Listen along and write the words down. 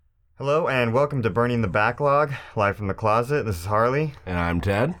Hello and welcome to Burning the Backlog, live from the closet. This is Harley. And I'm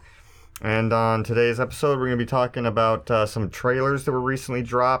Ted. And on today's episode, we're going to be talking about some trailers that were recently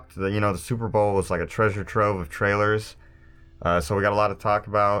dropped. The Super Bowl was like a treasure trove of trailers. So we got a lot to talk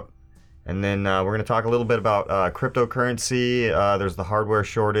about. And then we're going to talk a little bit about cryptocurrency. There's the hardware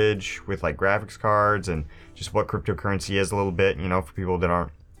shortage with like graphics cards and just what cryptocurrency is a little bit, for people that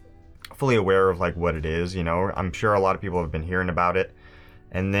aren't fully aware of like what it is. I'm sure a lot of people have been hearing about it.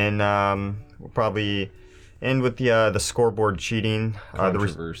 And then we'll probably end with the scoreboard cheating.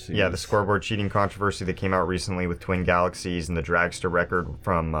 Controversy. The scoreboard cheating controversy that came out recently with Twin Galaxies and the dragster record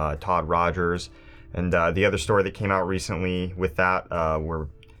from Todd Rogers. And the other story that came out recently with that where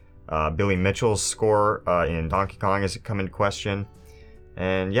Billy Mitchell's score in Donkey Kong has come into question.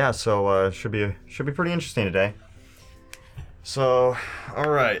 And yeah, so should be pretty interesting today. So, all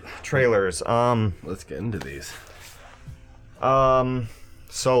right, trailers. Let's get into these.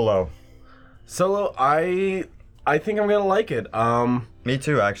 Solo, I think I'm gonna like it. Me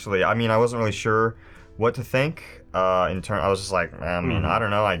too, actually. I mean, I wasn't really sure what to think. I was just like, I don't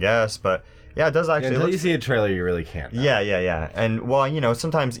know, I guess, but yeah, it does actually. Until you see a trailer, you really can't. Yeah. And well,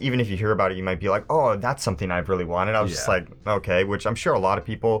 sometimes even if you hear about it, you might be like, oh, that's something I've really wanted. I was just like, okay, which I'm sure a lot of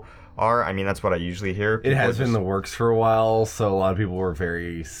people are. I mean, that's what I usually hear. It has been in the works for a while, so a lot of people were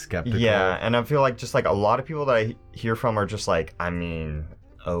very skeptical. Yeah, and I feel like just like a lot of people that I hear from are just like, I mean,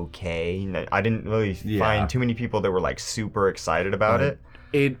 okay. I didn't really find too many people that were like super excited about it.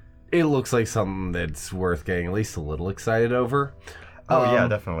 It looks like something that's worth getting at least a little excited over. Oh yeah,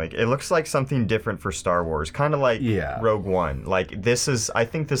 definitely. It looks like something different for Star Wars, kind of like Rogue One. Like I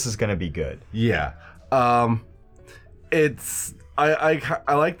think this is gonna be good. Yeah. It's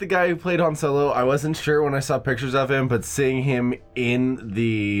I like the guy who played Han Solo. I wasn't sure when I saw pictures of him, but seeing him in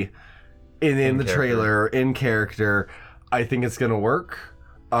the trailer in character, I think it's gonna work.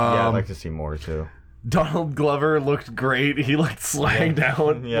 Yeah, I'd like to see more too. Donald Glover looked great. He looked slagged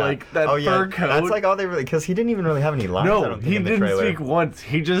out, like that fur coat. That's like all they really, because he didn't even really have any lines. No, he didn't speak once.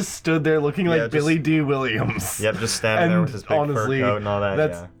 He just stood there looking like Billy D. Williams. Yep, just standing there with his big fur coat and all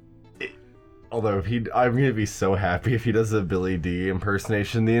that. Although I'm gonna be so happy if he does a Billy D.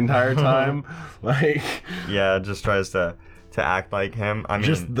 impersonation the entire time. Just tries to act like him. I mean,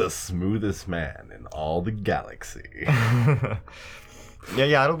 just the smoothest man in all the galaxy.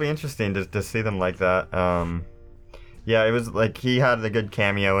 Yeah, it'll be interesting to see them like that. It was like he had a good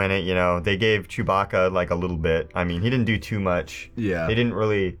cameo in it. They gave Chewbacca like a little bit. I mean, he didn't do too much. Yeah, they didn't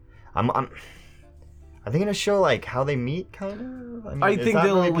really. Are they gonna show like how they meet, kind of? I think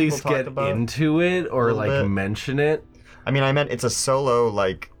they'll at least get into it or like mention it. I mean, I meant it's a Solo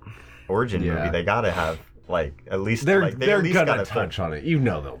like origin movie. They gotta have like at least they're at least gonna touch on it.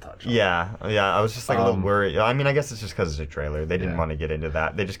 They'll touch on it. Yeah. I was just like a little worried. I mean, I guess it's just because it's a trailer. They didn't want to get into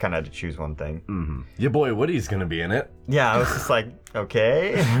that. They just kind of had to choose one thing. Mm-hmm. Your boy Woody's gonna be in it. Yeah, I was just like,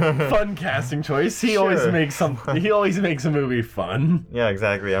 okay. Fun casting choice. He always makes a movie fun. Yeah,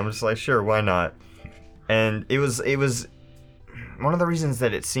 exactly. I'm just like, sure, why not? And it was one of the reasons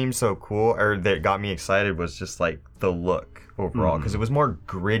that it seemed so cool or that got me excited was just like the look overall, because it was more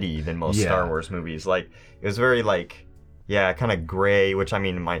gritty than most Star Wars movies. Like it was very like kind of gray, which I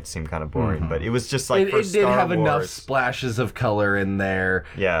mean it might seem kind of boring, but it was just like it did have enough splashes of color in there.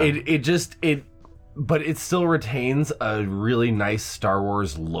 Yeah, but it still retains a really nice Star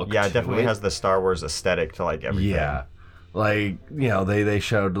Wars look. Yeah, it definitely has the Star Wars aesthetic to like everything. Yeah. Like, they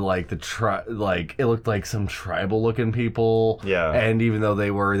showed like it looked like some tribal looking people. Yeah. And even though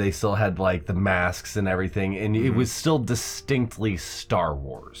they still had like the masks and everything, and it was still distinctly Star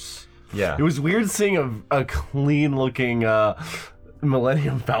Wars. Yeah. It was weird seeing a clean looking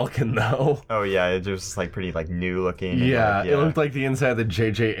Millennium Falcon though. Oh yeah, it was like pretty like new looking. Yeah, it looked like the inside of the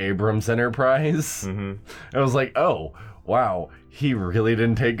J.J. Abrams Enterprise. Mm-hmm. I was like, oh wow, he really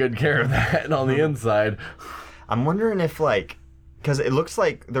didn't take good care of that on the inside. I'm wondering if, like, because it looks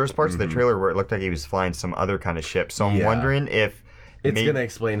like there was parts of the trailer where it looked like he was flying some other kind of ship. So I'm wondering if it's gonna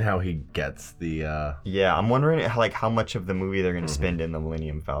explain how he gets the. I'm wondering like how much of the movie they're gonna spend in the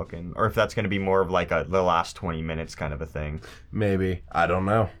Millennium Falcon, or if that's gonna be more of like the last 20 minutes kind of a thing. Maybe, I don't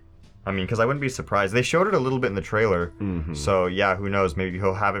know. I mean, because I wouldn't be surprised. They showed it a little bit in the trailer, so yeah, who knows? Maybe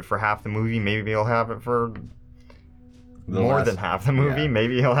he'll have it for half the movie. Maybe he'll have it for more than half the movie.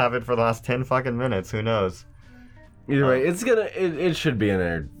 Maybe he'll have it for the last 10 fucking minutes. Who knows? Either way, it should be an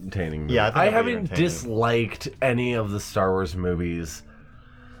entertaining movie. Yeah, I haven't disliked any of the Star Wars movies.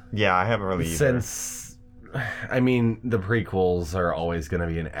 Yeah, I haven't really since. I mean, the prequels are always going to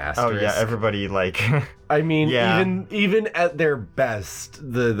be an asterisk. Oh yeah, everybody like. I mean, even at their best,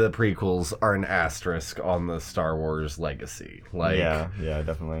 the prequels are an asterisk on the Star Wars legacy. Like, yeah,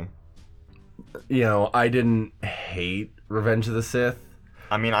 definitely. You know, I didn't hate Revenge of the Sith.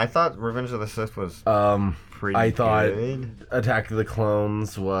 I mean, I thought Revenge of the Sith was pretty I thought good. Attack of the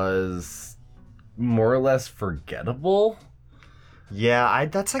Clones was more or less forgettable. Yeah,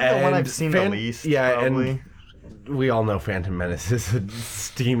 that's like the one I've seen the least. Yeah, probably. and we all know Phantom Menace is a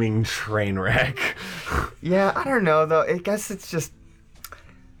steaming train wreck. Yeah, I don't know though. I guess it's just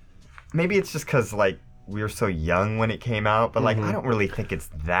maybe it's just because like we were so young when it came out, but like I don't really think it's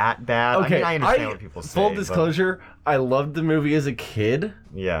that bad. Okay, I mean, I understand what people say. Full disclosure, I loved the movie as a kid.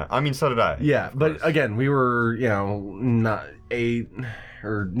 Yeah, I mean, so did I. Yeah, but again, we were, you know, not 8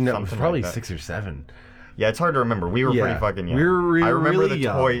 or no, it was probably like 6 or 7. Yeah, it's hard to remember. We were pretty fucking young. We were I remember really the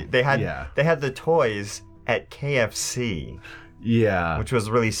young. toy. They had the toys at KFC. Yeah. Which was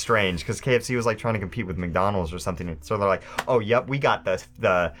really strange because KFC was like trying to compete with McDonald's or something. So they're like, "Oh, yep, we got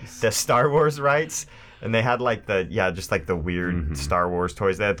the Star Wars rights." And they had like just like the weird Star Wars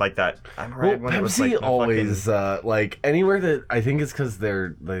toys. They had like that. I remember when Pepsi it was like always like anywhere that I think it's because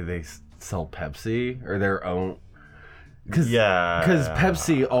they sell Pepsi or their own. Because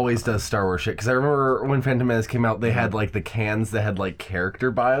Pepsi always does Star Wars shit. Because I remember when Phantom Menace came out, they had like the cans that had like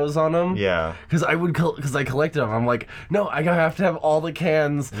character bios on them. Yeah. Because I collected them. I'm like, no, I have to have all the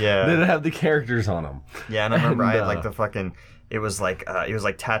cans that have the characters on them. Yeah, and I remember I had like the fucking. It was like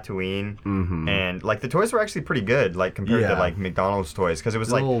Tatooine, and like the toys were actually pretty good, like compared to like McDonald's toys, because it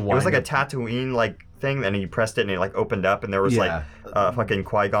was like a Tatooine like thing, and you pressed it and it like opened up, and there was like fucking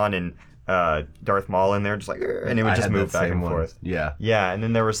Qui-Gon and Darth Maul in there, just like, and it would just move back and forth. Yeah, yeah, and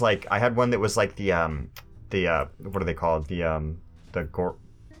then there was like I had one that was like the what are they called? The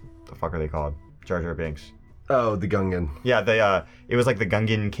fuck are they called? Jar Jar Binks. Oh, the Gungan. Yeah, it was like the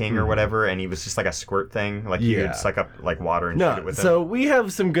Gungan King or whatever, and he was just like a squirt thing. Like you could suck up like water and shoot it with it. So we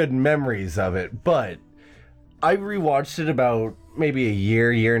have some good memories of it, but I rewatched it about maybe a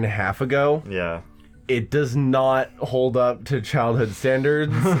year and a half ago. Yeah. It does not hold up to childhood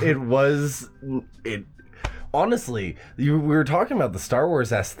standards. Honestly, we were talking about the Star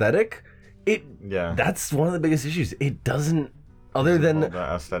Wars aesthetic. That's one of the biggest issues. It doesn't. Other than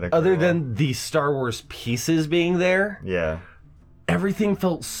the Star Wars pieces being there, everything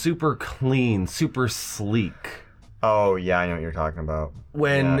felt super clean, super sleek. Oh yeah, I know what you're talking about.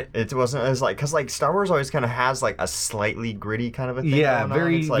 It wasn't as like, cause like Star Wars always kind of has like a slightly gritty kind of a thing. Yeah,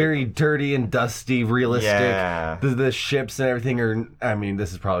 very dirty and dusty, realistic. Yeah. The ships and everything are. I mean,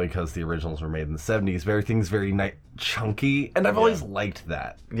 this is probably because the originals were made in the 70s. But everything's very chunky, and I've always liked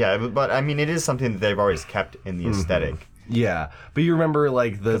that. Yeah, but I mean, it is something that they've always kept in the aesthetic. Yeah, but you remember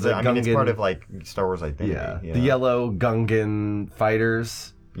like the Gungan... I mean, it's part of like Star Wars identity. Yeah, the yellow Gungan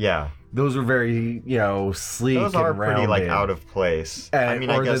fighters. Yeah, those were very sleek. Those are pretty like out of place. And, I mean,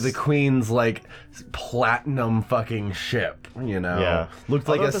 or I guess the Queen's like platinum fucking ship. Looked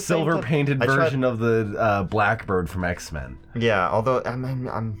like a silver painted version of the Blackbird from X-Men. Yeah, although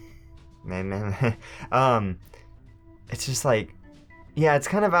it's just like. Yeah, it's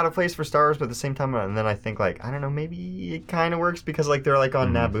kind of out of place for Star Wars, but at the same time, and then I think, like, I don't know, maybe it kind of works because, like, they're, like,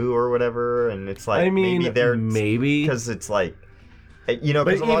 on Naboo or whatever, and it's, like, I mean, maybe because it's, like, because you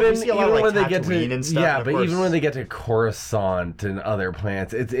see a lot of, like, Tatooine and stuff. Yeah, but even when they get to Coruscant and other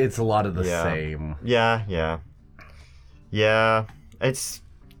planets, it's a lot of the same. Yeah. It's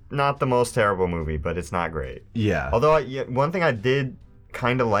not the most terrible movie, but it's not great. Yeah. Although, one thing I did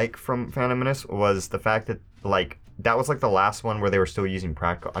kind of like from Phantom Menace was the fact that, like, that was like the last one where they were still using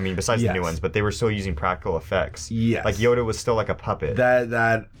practical. I mean, besides the new ones, but they were still using practical effects. Yes. Like Yoda was still like a puppet.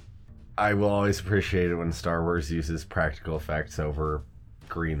 That I will always appreciate it when Star Wars uses practical effects over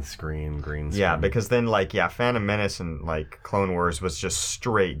green screen. Yeah, because then Phantom Menace and like Clone Wars was just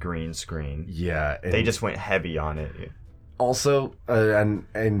straight green screen. Yeah. They just went heavy on it. Also,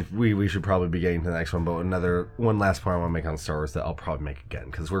 and we should probably be getting to the next one, but one last point I want to make on Star Wars that I'll probably make again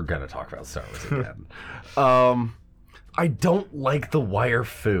because we're gonna talk about Star Wars again. I don't like the wire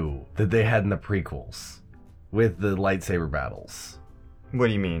foo that they had in the prequels with the lightsaber battles. What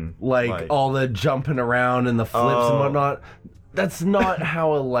do you mean? Like all the jumping around and the flips and whatnot. That's not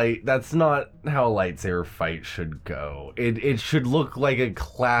how a lightsaber fight should go. It should look like a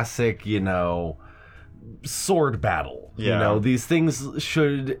classic, sword battle. Yeah. These things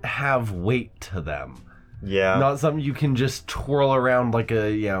should have weight to them. Yeah. Not something you can just twirl around like a,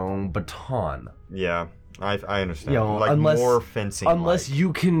 baton. Yeah. I understand. More fencing. Unless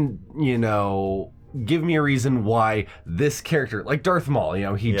you can, give me a reason why this character, like Darth Maul,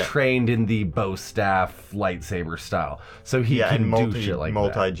 he trained in the bow staff lightsaber style. So he can do shit like that.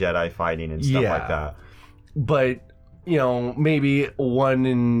 Multi-Jedi fighting and stuff like that. But maybe one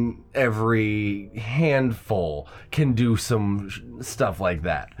in every handful can do some stuff like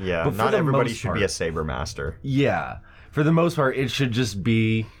that. Yeah, but not everybody should be a saber master. Yeah, for the most part, it should just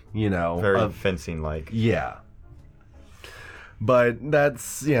be, very fencing-like. Yeah. But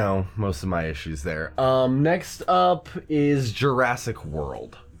that's, most of my issues there. Next up is Jurassic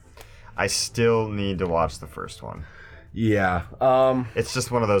World. I still need to watch the first one. Yeah. It's just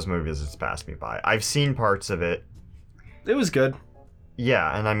one of those movies that's passed me by. I've seen parts of it. It was good.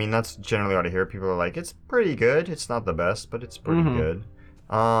 Yeah, and I mean, that's generally what I hear. People are like, it's pretty good. It's not the best, but it's pretty good.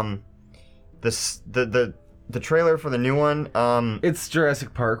 The trailer for the new one, it's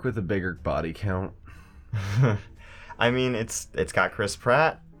Jurassic Park with a bigger body count. I mean, it's got Chris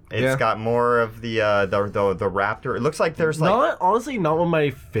Pratt. It's got more of the raptor. It looks like there's like honestly not one of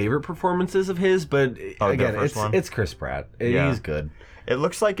my favorite performances of his, but again, it's Chris Pratt. He's good. It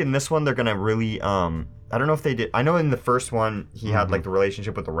looks like in this one they're gonna really I don't know if they did. I know in the first one he had like the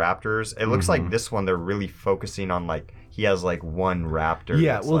relationship with the raptors. It looks like this one they're really focusing on like he has like one raptor.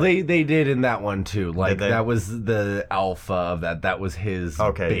 Yeah, well they did in that one too. Like that was the alpha of that. That was his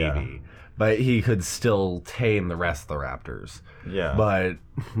baby. Yeah. But he could still tame the rest of the raptors. Yeah. But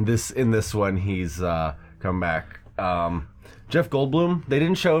in this one he's come back. Jeff Goldblum, they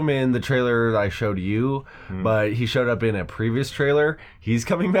didn't show him in the trailer that I showed you, but he showed up in a previous trailer. He's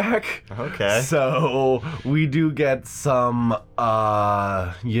coming back. Okay. So we do get some, Jeff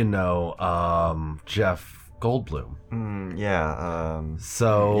Goldblum. Yeah.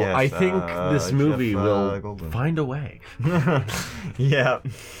 So yes, I think this movie will find a way. Yeah.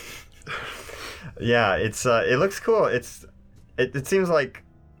 Yeah, it looks cool. It seems like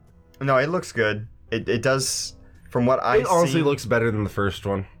it looks good. It does. From what I see, it honestly looks better than the first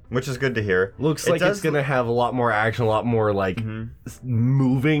one, which is good to hear. Looks like it's gonna have a lot more action, a lot more like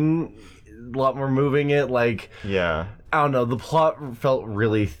moving it. Like I don't know, the plot felt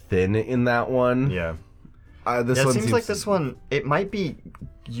really thin in that one. Yeah. This one it seems like this one. It might be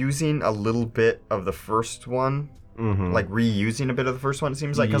using a little bit of the first one. Like reusing a bit of the first one. It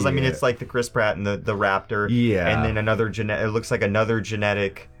seems like because I mean it's like the Chris Pratt and the raptor. Yeah. And then it looks like another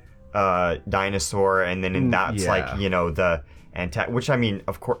genetic dinosaur, and then that's like the which I mean,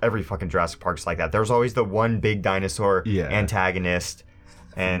 of course, every fucking Jurassic Park's like that. There's always the one big dinosaur antagonist,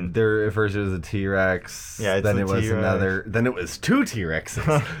 and first it was a T-Rex. Yeah, then it was another. Then it was two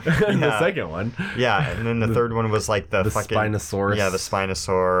T-Rexes in the second one. Yeah, and then the third one was like the fucking Spinosaurus. Yeah, the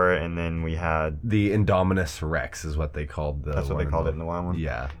Spinosaur, and then we had the Indominus Rex is what they called That's what they called it in the wild one.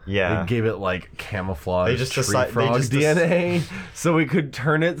 Yeah, yeah. They gave it like camouflage. They just frog DNA, so it could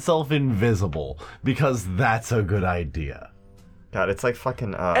turn itself invisible because that's a good idea. God, it's like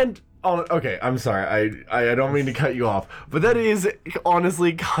fucking. Okay, I'm sorry. I don't mean to cut you off, but that is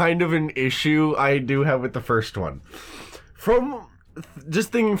honestly kind of an issue I do have with the first one. From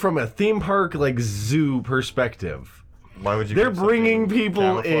just thinking from a theme park like zoo perspective. Why would you? They're bringing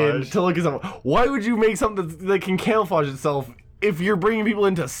people in to look at something. Why would you make something that can camouflage itself if you're bringing people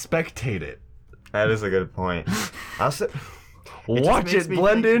in to spectate it? That is a good point. Watch it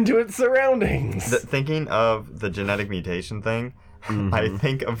blend into its surroundings. Thinking of the genetic mutation thing. I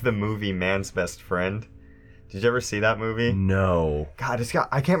think of the movie Man's Best Friend. Did you ever see that movie? No. God,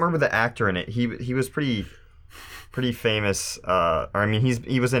 I can't remember the actor in it. He was pretty famous.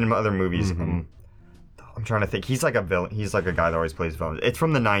 He was in other movies. I'm trying to think. He's like a villain. He's like a guy that always plays villains. It's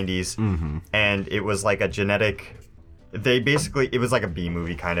from the 90s, and it was like a genetic. It was like a B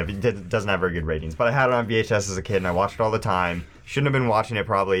movie kind of. It doesn't have very good ratings, but I had it on VHS as a kid, and I watched it all the time. Shouldn't have been watching it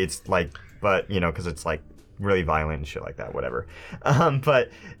probably. It's like, but because it's like really violent and shit like that, whatever. But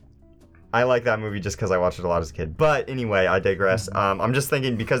I like that movie just because I watched it a lot as a kid. But anyway, I digress. I'm just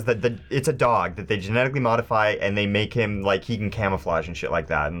thinking because it's a dog that they genetically modify and they make him like he can camouflage and shit like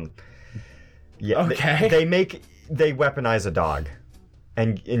that. And yeah, okay. They weaponize a dog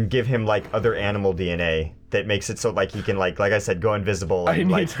and give him like other animal DNA that makes it so like he can like I said go invisible. And,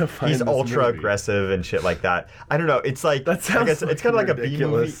 he's ultra aggressive and shit like that. I don't know. It's like that sounds it's kind of like a B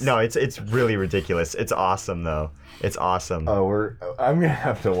movie. No, it's really ridiculous. It's awesome though. It's awesome. Oh, I'm gonna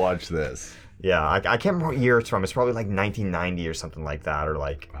have to watch this. Yeah, I can't remember what year it's from. It's probably like 1990 or something like that, or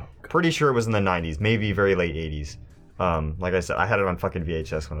like pretty sure it was in the 90s, maybe very late 80s. Like I said, I had it on fucking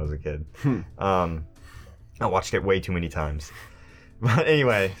VHS when I was a kid. I watched it way too many times. But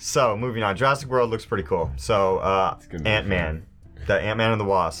anyway, so moving on. Jurassic World looks pretty cool. So Ant-Man, the Ant-Man and the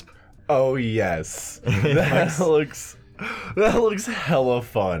Wasp. Oh yes, that looks hella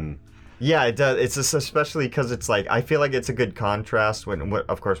fun. Yeah, it does. It's just especially because it's like I feel like it's a good contrast when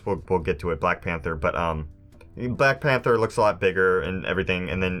of course we'll get to it. Black Panther, but Black Panther looks a lot bigger and everything.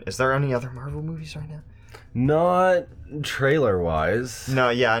 And then is there any other Marvel movies right now? Not trailer-wise. No,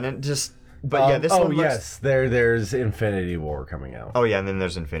 yeah, and it just... But yeah, this one looks... yes, there's Infinity War coming out. Oh yeah, and then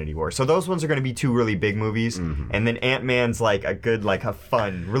there's Infinity War. So those ones are going to be two really big movies, and then Ant-Man's like a good, like a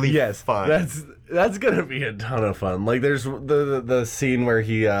fun, really fun. That's gonna be a ton of fun. Like there's the scene where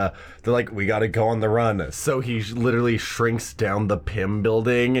they're like, we gotta go on the run, so he literally shrinks down the Pym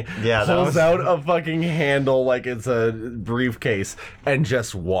building, pulls out a fucking handle like it's a briefcase, and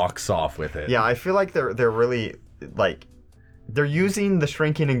just walks off with it. Yeah, I feel like they're really like. They're using the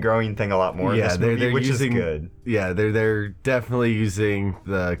shrinking and growing thing a lot more in this movie, which is good. Yeah, they're definitely using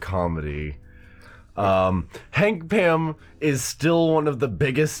the comedy. Hank Pym is still one of the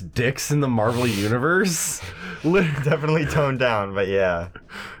biggest dicks in the Marvel Universe. Definitely toned down, but yeah.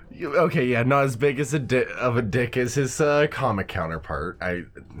 Okay, yeah, not as big as of a dick as his comic counterpart.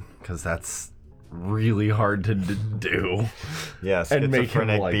 Because that's really hard to do. Yeah, schizophrenic, and make him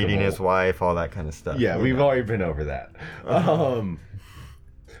likable. Beating his wife, all that kind of stuff. Yeah, we've already been over that. I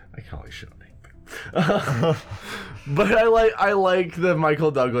call it shit on Hank Pym. But I like the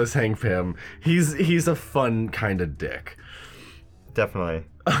Michael Douglas Hank Pym. He's a fun kind of dick. Definitely.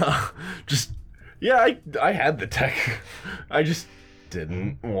 I had the tech. I just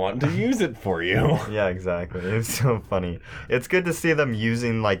didn't want to use it for you. Yeah, exactly. It's so funny. It's good to see them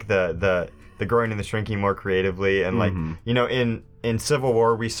using like the growing and the shrinking more creatively, and like you know, in Civil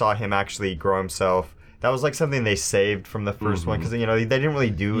War we saw him actually grow himself. That was like something they saved from the first one, because you know they didn't really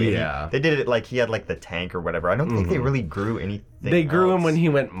do any. They did it like he had like the tank or whatever. I don't think they really grew anything. They grew him when he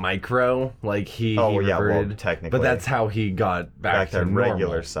went micro, like he reverted, well, technically, but that's how he got back to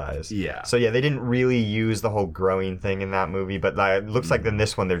regular size. Yeah. So yeah, they didn't really use the whole growing thing in that movie, but it looks like in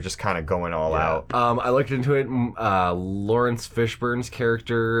this one they're just kind of going all out. I looked into it. Lawrence Fishburne's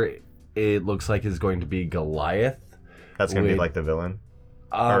character, it looks like is going to be Goliath. That's gonna be like the villain.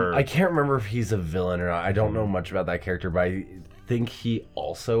 I can't remember if he's a villain or not. I don't know much about that character, but I think he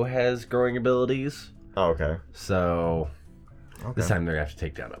also has growing abilities. Oh, okay. So this time they're gonna have to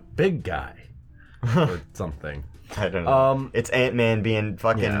take down a big guy or something. I don't know. It's Ant-Man being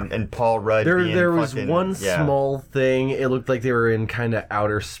fucking and Paul Rudd. There was one small thing. It looked like they were in kind of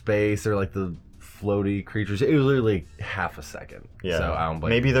outer space. They're like the floaty creatures. It was literally half a second. Yeah. So I don't blame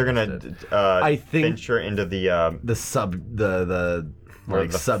Maybe they're gonna I think venture into the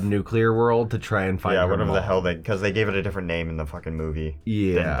sub-nuclear world to try and find whatever the hell because they gave it a different name in the fucking movie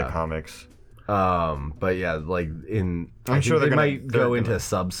than the comics. But yeah, like I'm sure they might go into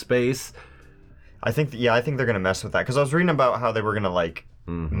subspace. I think they're gonna mess with that, because I was reading about how they were gonna like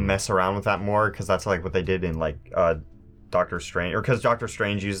mess around with that more, because that's like what they did in like Doctor Strange, or because Doctor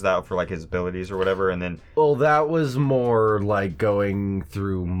Strange used that for like his abilities or whatever, and then that was more like going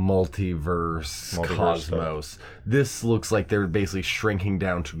through multiverse cosmos stuff. This looks like they're basically shrinking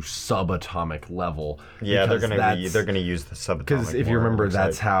down to subatomic level. Yeah, they're gonna use the subatomic, because if you remember,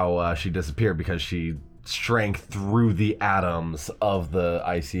 that's how she disappeared, because she shrank through the atoms of the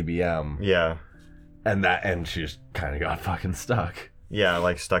ICBM. Yeah, and she just kind of got fucking stuck. Yeah,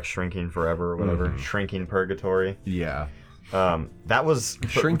 like stuck shrinking forever or whatever. Shrinking purgatory. Yeah. That was...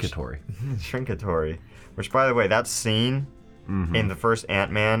 Shrinkatory. Shrinkatory. Which, by the way, that scene in the first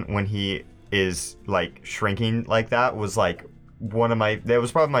Ant-Man, when he is, like, shrinking like that, was, like, that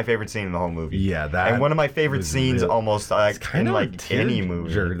was probably my favorite scene in the whole movie. Yeah, that... And one of my favorite scenes almost, like, in, like, any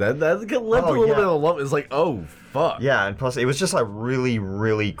movie. That left a little bit of love. It's like, oh, fuck. Yeah, and plus, it was just a really,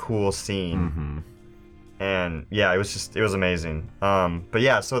 really cool scene. And, yeah, it was amazing. But,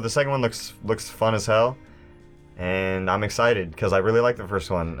 yeah, so the second one looks fun as hell. And I'm excited because I really like the first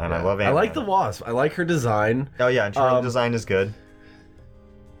one, and I love Ant-Man. I like the Wasp. I like her design. Oh yeah, and her design is good.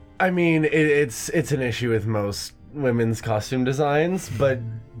 I mean, it's an issue with most women's costume designs, but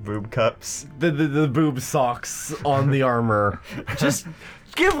boob cups, the boob socks on the armor. Just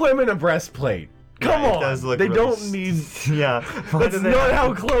give women a breastplate. Come on, they really don't need. Yeah, that's not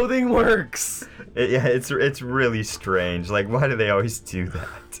how clothing works. It's really strange. Like, why do they always do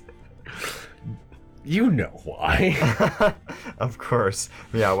that? You know why. Of course.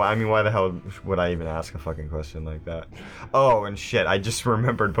 Yeah, well, I mean, why the hell would I even ask a fucking question like that? Oh, and shit, I just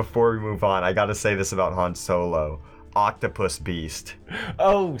remembered, before we move on, I gotta say this about Han Solo. Octopus Beast.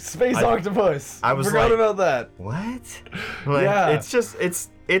 Oh, Space Octopus. I forgot about that. What? Like,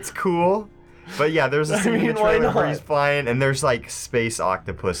 it's cool. But yeah, there's a scene in the trailer where he's flying, and there's like space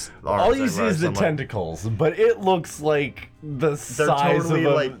octopus arms. All you see is the tentacles, but it looks like the size of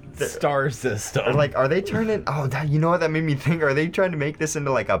a star system. Like, are they turning? Oh, you know what that made me think? Are they trying to make this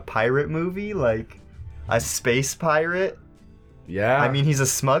into like a pirate movie, like a space pirate? Yeah. I mean, he's a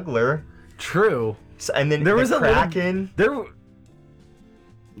smuggler. True. So, and then there was a Kraken.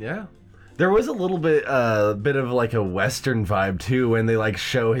 Yeah. There was a little bit of like a Western vibe too when they like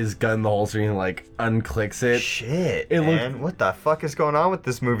show his gun in the holster and he like unclicks it. Shit, man. What the fuck is going on with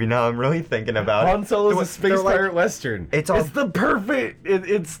this movie now? I'm really thinking about Han Solo's it. a space pirate Western. It's the perfect.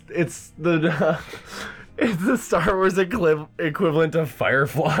 It's the it's the Star Wars equivalent of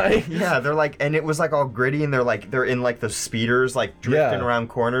Firefly. Yeah, they're like, and it was like all gritty, and they're in like the speeders, like drifting around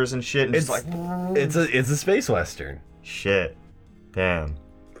corners and shit. And it's like it's a space Western. Shit, damn.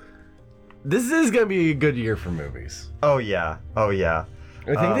 This is gonna be a good year for movies. Oh yeah. I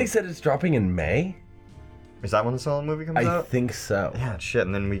think they said it's dropping in May. Is that when the Solo movie comes out? I think so. Yeah, shit.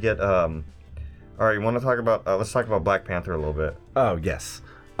 And then we get all right, you want to talk about let's talk about Black Panther a little bit. Oh, yes.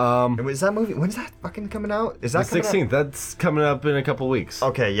 Is that movie, when's that fucking coming out? Is that the 16th? That's coming up in a couple weeks.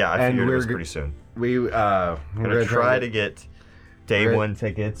 Okay, yeah, I figured it was pretty soon. We're gonna try to get day one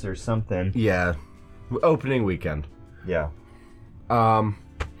tickets or something. Yeah. Opening weekend. Yeah.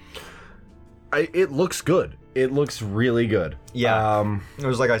 It looks good. It looks really good. Yeah. It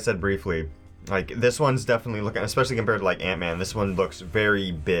was like I said briefly. Like, this one's definitely looking, especially compared to, like, Ant-Man, this one looks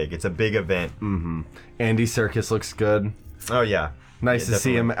very big. It's a big event. Mm-hmm. Andy Serkis looks good. Oh, yeah. Nice to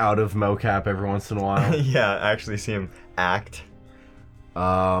see him out of mocap every once in a while. Yeah, actually see him act.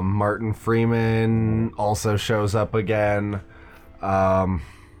 Martin Freeman also shows up again.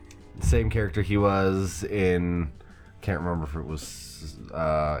 Same character he was in, can't remember if it was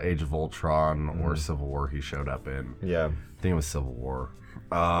Age of Ultron or Civil War he showed up in. Yeah. I think it was Civil War.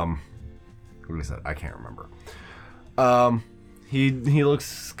 What is that? I can't remember. He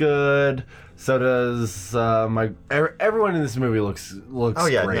looks good. So does everyone in this movie looks oh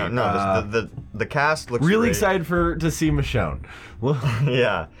yeah, great. no, the cast looks really great. excited to see Michonne.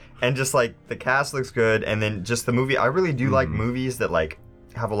 Yeah, and just like the cast looks good, and then just the movie. I really do like movies that like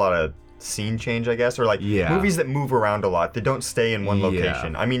have a lot of scene change, I guess, or like movies that move around a lot that don't stay in one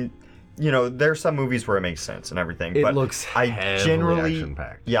location. I mean, you know, there's some movies where it makes sense and everything, but I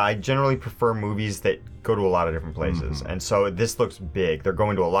generally prefer movies that go to a lot of different places. And so this looks big. They're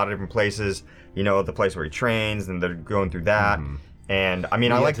going to a lot of different places. You know, the place where he trains, and they're going through that. And I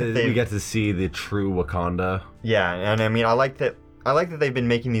mean, I like that we get to see the true Wakanda. Yeah, and I mean, I like that they've been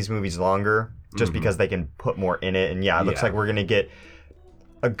making these movies longer just because they can put more in it. And it looks like we're gonna get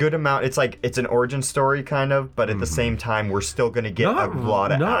a good amount. It's like it's an origin story kind of, but at the same time, we're still gonna get a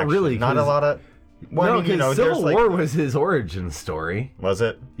lot of action. Really, not a lot of. Well, no, I mean, you know, Civil War was his origin story. Was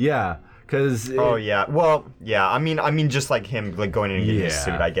it? Yeah. Oh yeah, well yeah. I mean, just like him like going in and getting his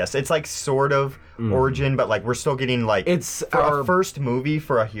suit. I guess it's like sort of origin, but like we're still getting like it's for our first movie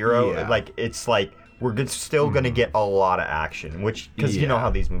for a hero. Yeah. Like it's like we're still gonna get a lot of action, which because you know how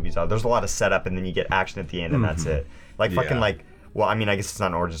these movies are. There's a lot of setup, and then you get action at the end, and that's it. Like fucking like. Well, I mean, I guess it's not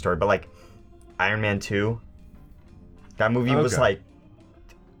an origin story, but like Iron Man 2. That movie was like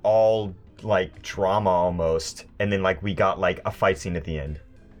all like drama almost, and then like we got like a fight scene at the end.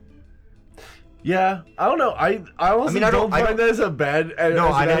 Yeah, I don't know. I honestly don't find that as a bad. I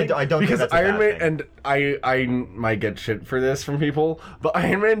don't because think that's Iron a Man bad thing. and I might get shit for this from people, but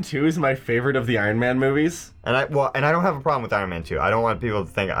Iron Man 2 is my favorite of the Iron Man movies. And I don't have a problem with Iron Man 2. I don't want people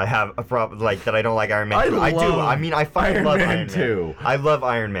to think I have a problem like that. I don't like Iron Man 2. I do. I mean, I fucking love Iron Man 2. I love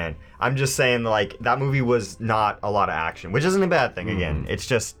Iron Man. I'm just saying like that movie was not a lot of action, which isn't a bad thing. Again, it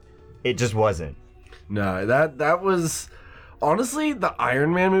just wasn't. No, that was. Honestly, the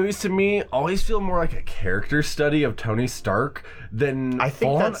Iron Man movies to me always feel more like a character study of Tony Stark than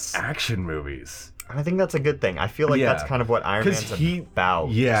full-on action movies. I think that's a good thing. I feel like that's kind of what Iron Man's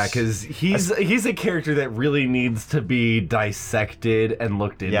about. Yeah, because he's a character that really needs to be dissected and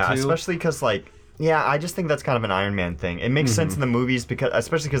looked into. Yeah, especially because like. Yeah, I just think that's kind of an Iron Man thing. It makes sense in the movies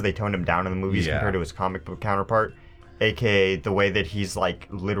especially because they toned him down in the movies compared to his comic book counterpart. AKA the way that he's like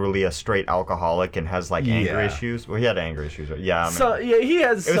literally a straight alcoholic and has like anger issues. Well, he had anger issues. Yeah, I mean, so he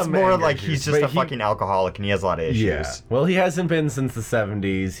has. It's some more anger like issues, he's just a fucking alcoholic and he has a lot of issues. Yeah. Well, he hasn't been since the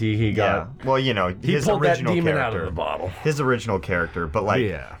 70s. He got. Yeah. Well, you know, his pulled original that demon character, out of the bottle. His original character, but like,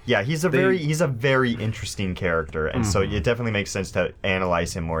 he's a very interesting character, and so it definitely makes sense to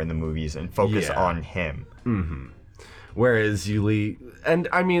analyze him more in the movies and focus on him. Whereas and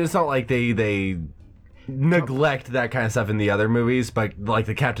I mean, it's not like they neglect that kind of stuff in the other movies, but like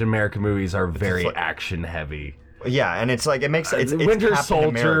the Captain America movies are very action heavy. Yeah, and it's like it makes it's Winter Captain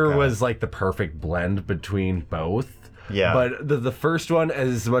Soldier America. was like the perfect blend between both. Yeah, but the first one,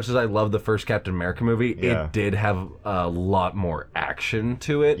 as much as I love the first Captain America movie, it did have a lot more action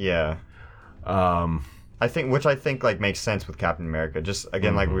to it. Yeah, I think like makes sense with Captain America. Just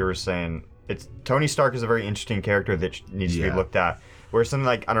again, like we were saying, it's Tony Stark is a very interesting character that needs to be looked at. Whereas something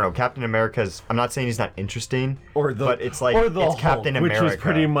like, I don't know, Captain America's, I'm not saying he's not interesting, but it's like, or the it's Hulk, Captain America. Which was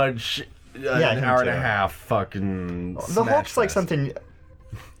pretty much an hour and a too. half fucking. The Hulk's like something.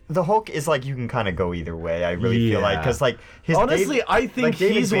 The Hulk is like you can kind of go either way. I really feel like because like his honestly, I think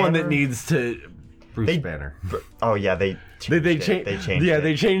David he's one that Banner- needs to. Bruce Banner. Oh yeah, they changed it.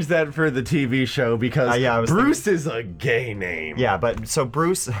 They changed that for the TV show because I was Bruce is a gay name. Yeah, but so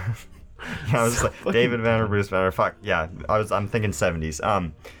Bruce. I was like David Banner, Bruce Banner. Fuck yeah, I'm thinking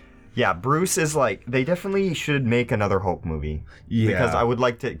 70s. Yeah, Bruce is like they definitely should make another Hulk movie. Yeah, because I would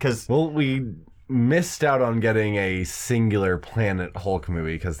like to. Because we missed out on getting a singular Planet Hulk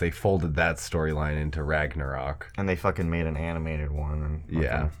movie because they folded that storyline into Ragnarok. And they fucking made an animated one.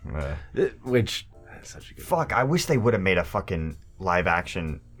 And Which is such a good. Fuck, I wish they would have made a fucking live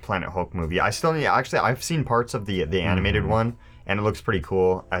action Planet Hulk movie. I still need. Actually, I've seen parts of the animated one, and it looks pretty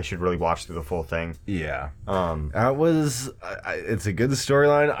cool. I should really watch through the full thing. Yeah. That was. It's a good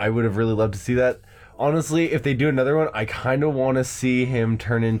storyline. I would have really loved to see that. Honestly, if they do another one, I kind of want to see him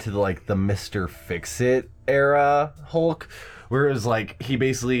turn into like the Mr. Fix-It era Hulk, where it was like he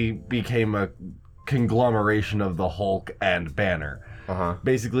basically became a conglomeration of the Hulk and Banner.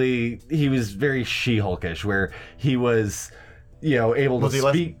 Basically, he was very She-Hulkish, where he was, able to speak.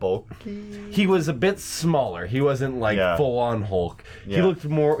 Was he less bulky? He was a bit smaller. He wasn't like full-on Hulk. Yeah. He looked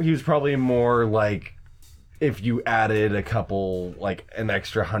more. He was probably more like if you added a couple, like an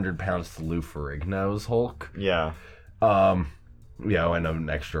extra 100 pounds to Lou Ferrigno's Hulk. Yeah. And an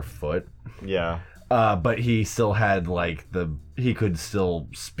extra foot. Yeah. But he still had like he could still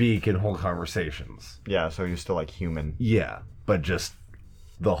speak in whole conversations. Yeah, so he was still like human. Yeah, but just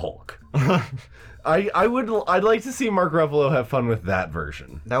the Hulk. I'd like to see Mark Ruffalo have fun with that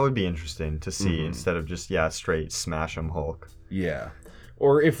version. That would be interesting to see instead of just straight smash 'em Hulk. Yeah.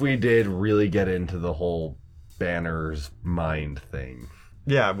 Or if we did really get into the whole Banner's mind thing.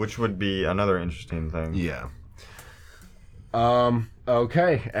 Yeah, which would be another interesting thing. Yeah.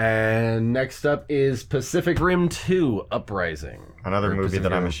 Okay, and next up is Pacific Rim 2 Uprising. Another movie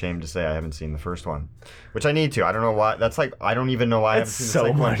that I'm ashamed to say I haven't seen the first one. Which I need to. I don't know why. That's like, I don't even know why I haven't seen the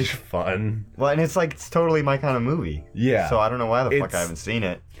second one. It's so much fun. Well, and it's totally my kind of movie. Yeah. So I don't know why the fuck I haven't seen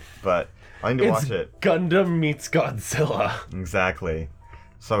it. But I need to watch it. Gundam meets Godzilla. Exactly.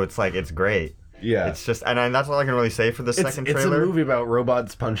 So it's like, it's great. Yeah. It's just, and that's all I can really say for the second trailer. It's a movie about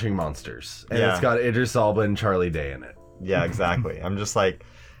robots punching monsters. And it's got Idris Elba and Charlie Day in it. Yeah, exactly. I'm just like,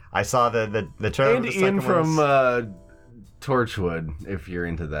 I saw the trailer. And the Ian second from one's- Torchwood, if you're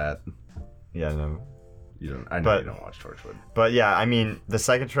into that. Yeah, no. You don't. I know you don't watch Torchwood. But yeah, I mean, the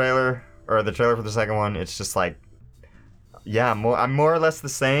second trailer, or the trailer for the second one, it's just like, yeah, I'm more or less the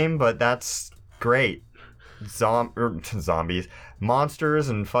same, but that's great. Zombies, monsters,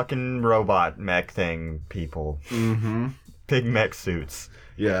 and fucking robot mech thing people. Mm-hmm. Big mech suits.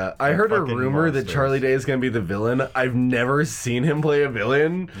 Yeah, I heard a fucking rumor that monsters. Charlie Day is gonna be the villain. I've never seen him play a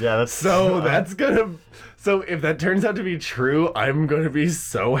villain. Yeah, that's So if that turns out to be true, I'm gonna be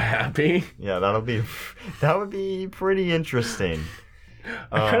so happy. Yeah, that would be pretty interesting.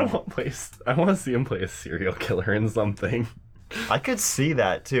 I kind of I want to see him play a serial killer in something. I could see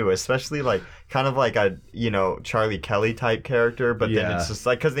that too, especially like kind of like a Charlie Kelly type character, but then it's just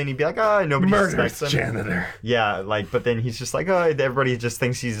like because then he'd be like, oh, nobody Murderous suspects him. janitor. Yeah, like but then he's just like, oh, everybody just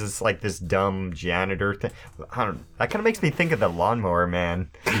thinks he's just like this dumb janitor thing. I don't. That kind of makes me think of the Lawnmower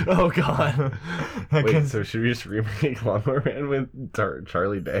Man. Oh God. Wait, Wait, so should we just remake Lawnmower Man with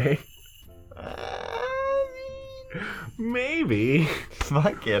Charlie Day? Maybe.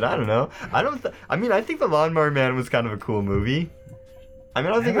 Fuck it, I don't know. I think the Lawnmower Man was kind of a cool movie. I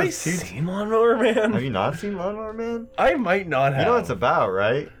mean, I don't think Have I it's too. seen Lawnmower Man? Have you not seen Lawnmower Man? I might not have. You know what it's about,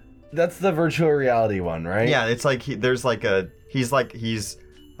 right? That's the virtual reality one, right? Yeah, it's like he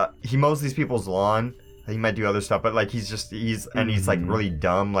mows these people's lawn. He might do other stuff, but like he's like really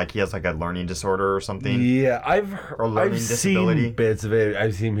dumb. Like he has like a learning disorder or something. Yeah, I've learning disability. seen bits of it.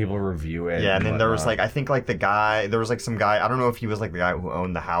 I've seen people review it. Yeah, and then there was like I think like there was like some guy. I don't know if he was like the guy who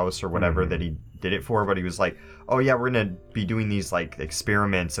owned the house or whatever that he did it for, but he was like, oh yeah, we're gonna be doing these like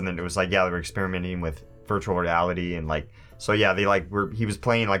experiments, and then it was like, yeah, they were experimenting with virtual reality and like. So yeah, he was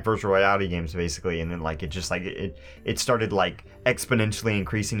playing like virtual reality games basically, and then like it just like it started like exponentially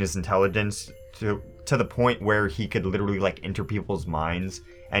increasing his intelligence to the point where he could literally like enter people's minds,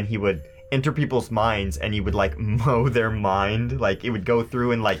 and he would enter people's minds and he would like mow their mind. Like it would go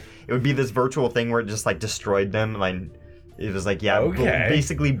through and like it would be this virtual thing where it just like destroyed them. Like it was like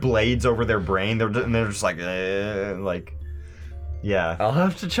basically blades over their brain. They're just like yeah. I'll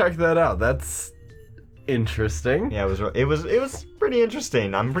have to check that out. That's interesting. Yeah, it was pretty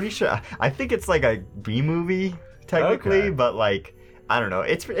interesting. I'm pretty sure. I think it's like a B movie technically, but like I don't know.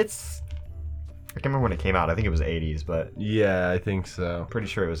 I can't remember when it came out. I think it was 80s, but Yeah, I think so. pretty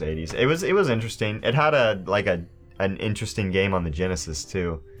sure it was 80s. It was interesting. It had an interesting game on the Genesis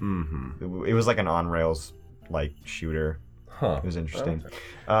too. Mm-hmm. It was like an on rails like shooter. Huh. It was interesting.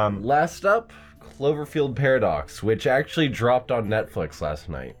 Okay. Last up, Cloverfield Paradox, which actually dropped on Netflix last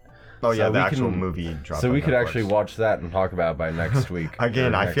night. Oh yeah, So the we actual can- movie dropped. So on we could Netflix. actually watch that and talk about it by next week.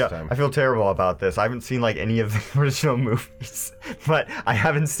 Again, or I next time. feel terrible about this. I haven't seen like any of the original movies, but I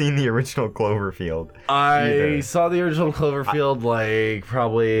haven't seen the original Cloverfield. I either. saw the original Cloverfield like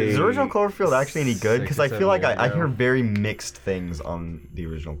probably. Is the original Cloverfield actually any good? Because I 6 or feel like 7 I years hear ago. very mixed things on the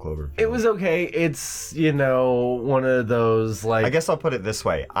original Cloverfield. It was okay. It's one of those like. I guess I'll put it this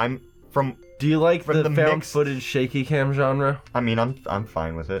way. Do you like from the the found mixed- footage shaky cam genre? I mean, I'm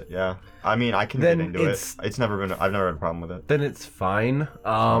fine with it. Yeah. I mean, I can Then get into it's- it. I've never had a problem with it. Then it's fine.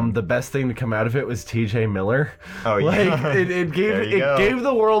 The best thing to come out of it was T.J. Miller. Oh, yeah. Like it There you go. gave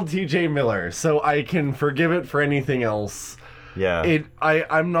the world T.J. Miller, so I can forgive it for anything else. Yeah.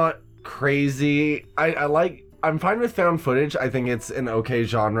 I'm not crazy. I'm fine with found footage. I think it's an okay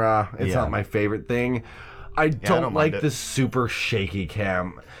genre. It's Yeah. not my favorite thing. I don't don't mind like it. the super shaky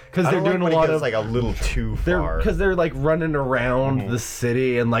cam because I they're don't like doing when a it lot goes, of like a little too far. because they're like running around Mm-hmm. the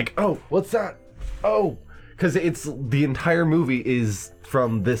city and like, oh, what's that? Oh, because it's the entire movie is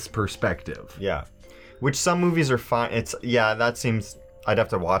from this perspective. Yeah. Which some movies are fine. That seems. I'd have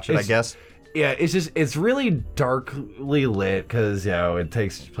to watch it, I It's- guess. Yeah, it's really darkly lit because it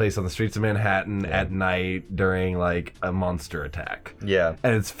takes place on the streets of Manhattan at night during like a monster attack, Yeah.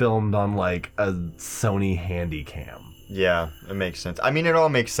 and it's filmed on like a Sony Handycam. Yeah, it makes sense. I mean, it all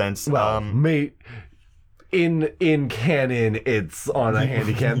makes sense. Well, in canon, it's on a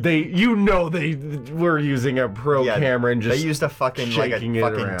Handycam. They were using a pro yeah, camera and just they used a fucking like a shaking it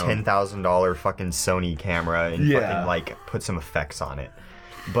fucking around. $10,000 fucking Sony camera and Yeah. fucking like put some effects on it.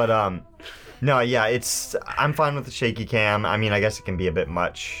 But no, yeah, I'm fine with the shaky cam. I mean, I guess it can be a bit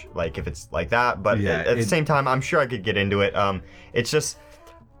much, like if it's like that. But Yeah, at the same time, I'm sure I could get into it. It's just,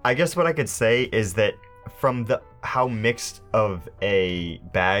 I guess what I could say is that from how mixed of a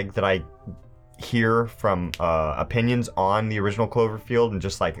bag that I hear from opinions on the original Cloverfield and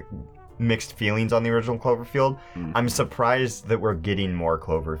just like mixed feelings on the original Cloverfield, I'm surprised that we're getting more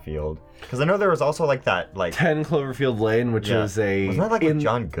Cloverfield. Because I know there was also like that, like 10 Cloverfield Lane, which yeah. is a wasn't that like with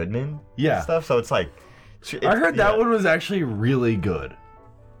John Goodman? and Yeah. stuff. So it's like I heard that one was actually really good.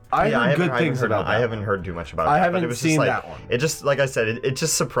 I heard good things about that. I haven't heard too much about. I that, but haven't it was seen just like, that one. It just like I said, it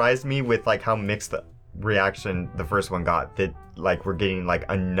just surprised me with like how mixed the reaction the first one got. That like we're getting like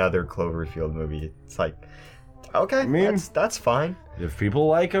another Cloverfield movie. It's like okay, mean- that's fine. If people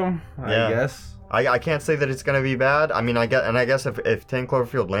like them, Yeah. I guess. I can't say that it's gonna be bad. I mean, I guess if 10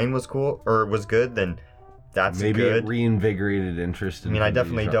 Cloverfield Lane was cool or was good, then that's Maybe good. it reinvigorated interest. I in mean, I TV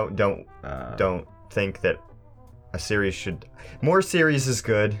definitely genre. don't think that a series should. More series is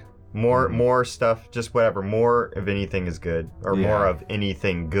good. More stuff, just whatever. More of anything is good, or Yeah. more of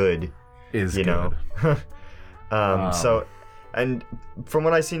anything good. Is You good. know. So, and from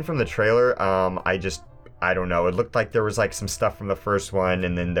what I seen from the trailer, I don't know. It looked like there was like some stuff from the first one,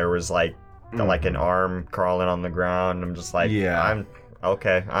 and then there was like an arm crawling on the ground. I'm just like, Yeah. I'm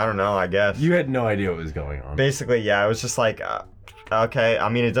okay. I don't know. I guess. You had no idea what was going on. Basically, yeah. It was just like, okay. I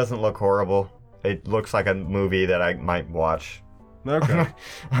mean, it doesn't look horrible. It looks like a movie that I might watch. Okay.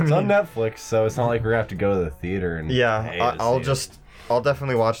 I It's on mean, Netflix, so it's not like we're gonna have to go to the theater and yeah. pay to I'll see it. I'll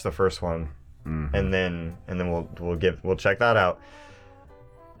definitely watch the first one, and then we'll check that out.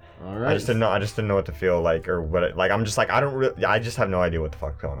 All right. I just didn't know what to feel like or what it, like. I'm just like I just have no idea what the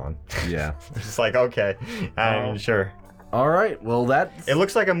fuck's going on. Yeah. It's just like okay, I mean, sure. All right. Well, that's It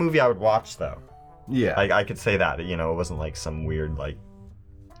looks like a movie I would watch though. yeah. Like I could say that, it wasn't like some weird like,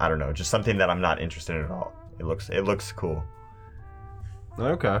 I don't know, just something that I'm not interested in at all. It looks cool.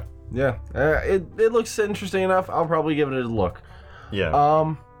 Okay. Yeah. It looks interesting enough. I'll probably give it a look. Yeah.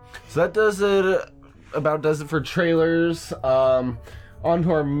 So that does it for trailers. On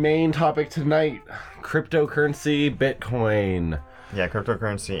to our main topic tonight: cryptocurrency, Bitcoin. Yeah,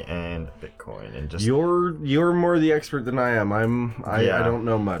 cryptocurrency and Bitcoin and just You're more the expert than I am. I Yeah. don't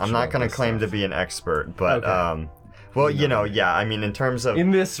know much. I'm not about gonna this claim stuff. to be an expert, but Okay. well, yeah, I mean in terms of In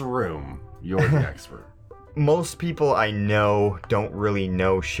this room, you're the expert. most people I know don't really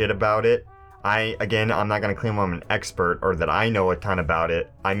know shit about it. I'm not gonna claim I'm an expert or that I know a ton about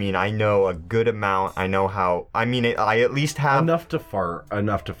it. I mean, I know a good amount. I know how. I mean, I at least have Enough to fart.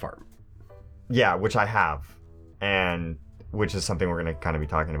 Yeah, which I have, and which is something we're going to kind of be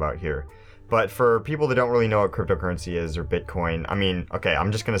talking about here. But for people that don't really know what cryptocurrency is or Bitcoin, I mean, okay,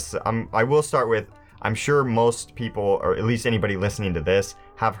 I'm just going to, I will start with, I'm sure most people, or at least anybody listening to this,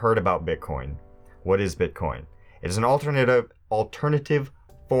 have heard about Bitcoin. What is Bitcoin? It is an alternative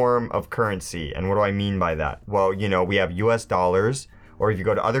form of currency. And what do I mean by that? Well, we have US dollars, or if you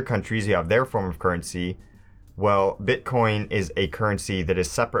go to other countries, you have their form of currency. Well, Bitcoin is a currency that is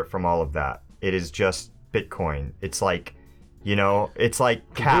separate from all of that. It is just Bitcoin. It's like, it's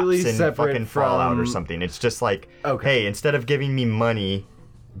like caps in fucking Fallout or something. It's just like, hey, instead of giving me money,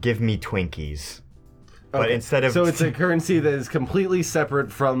 give me Twinkies. But instead of... So it's a currency that is completely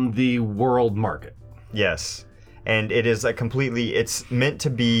separate from the world market. Yes. And it is it's meant to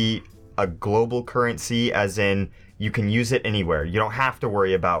be a global currency, as in you can use it anywhere. You don't have to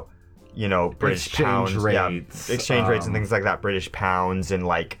worry about, British exchange pounds. rates. Yeah, exchange rates and things like that. British pounds and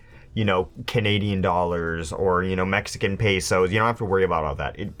like, Canadian dollars or, Mexican pesos. You don't have to worry about all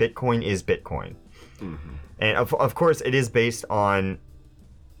that. Bitcoin is Bitcoin. Mm-hmm. And of course, it is based on...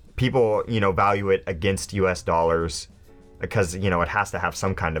 People, value it against US dollars because, it has to have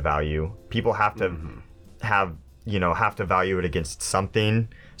some kind of value. People have to have to value it against something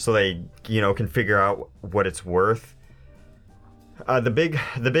so they, can figure out what it's worth. The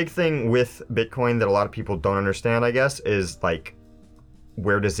big thing with Bitcoin that a lot of people don't understand, I guess, is like,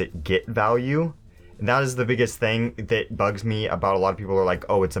 where does it get value? And that is the biggest thing that bugs me about a lot of people are like,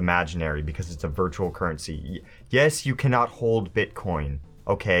 oh, it's imaginary because it's a virtual currency. Yes, you cannot hold Bitcoin.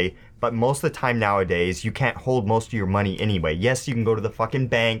 Okay, but most of the time nowadays, you can't hold most of your money anyway. Yes, you can go to the fucking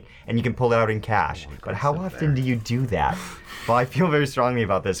bank and you can pull it out in cash. But how often do you do that? Well, I feel very strongly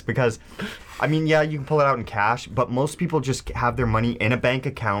about this because, yeah, you can pull it out in cash, but most people just have their money in a bank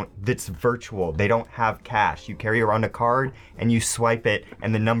account that's virtual. They don't have cash. You carry around a card and you swipe it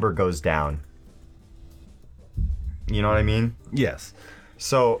and the number goes down. You know what I mean? Yes.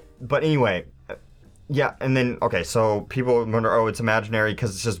 So, but anyway... Yeah, and then, okay, so people wonder, oh, it's imaginary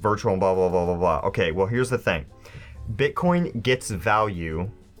because it's just virtual and blah, blah, blah, blah, blah. Okay, well, here's the thing. Bitcoin gets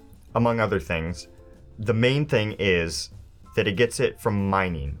value, among other things. The main thing is that it gets it from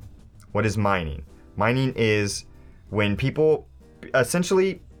mining. What is mining? Mining is when people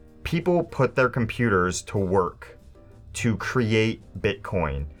put their computers to work to create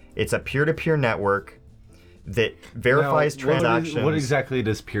Bitcoin. It's a peer-to-peer network that verifies transactions. What exactly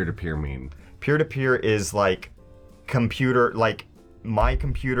does peer-to-peer mean? Peer-to-peer is like my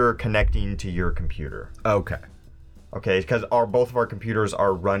computer connecting to your computer. Okay, because both of our computers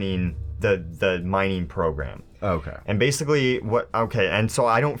are running the mining program. Okay. And basically and so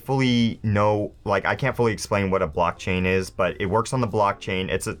I don't fully know, I can't fully explain what a blockchain is, but it works on the blockchain.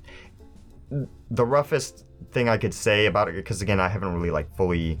 It's the roughest thing I could say about it, because again, I haven't really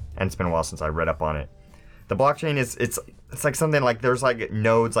fully, and it's been a while since I read up on it. The blockchain is it's like something like there's like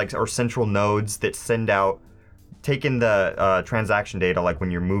nodes or central nodes that send out, taking the transaction data, like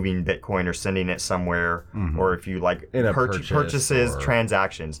when you're moving Bitcoin or sending it somewhere, or if you purchases,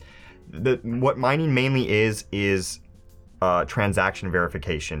 transactions. What mining mainly is transaction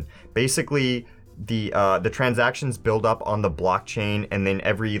verification. Basically, the transactions build up on the blockchain, and then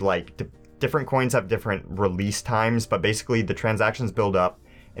every different coins have different release times, but basically the transactions build up,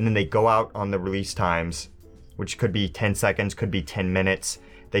 and then they go out on the release times, which could be 10 seconds, could be 10 minutes.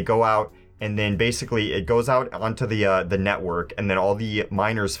 They go out, and then basically it goes out onto the network, and then all the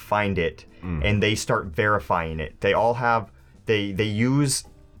miners find it, and they start verifying it. They all have, they use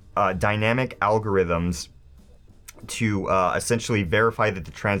dynamic algorithms to essentially verify that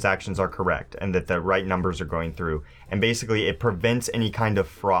the transactions are correct and that the right numbers are going through. And basically it prevents any kind of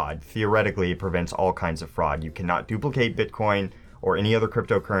fraud. Theoretically, it prevents all kinds of fraud. You cannot duplicate Bitcoin or any other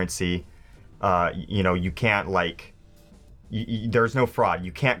cryptocurrency. You can't there's no fraud.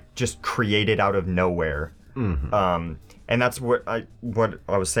 You can't just create it out of nowhere. And that's what I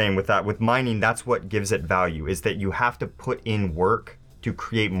was saying with that. With mining, that's what gives it value, is that you have to put in work to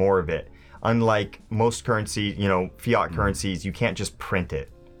create more of it. Unlike most currency, fiat currencies, you can't just print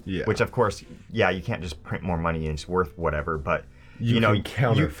it. Yeah. Which of course, you can't just print more money and it's worth whatever, but you can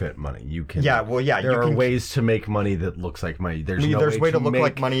counterfeit money. You can. Yeah, well, yeah. There are ways to make money that looks like money. There's no way to look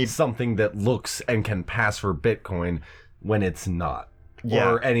like money. Something that looks and can pass for Bitcoin when it's not.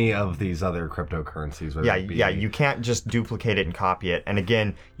 Yeah. Or any of these other cryptocurrencies. You can't just duplicate it and copy it. And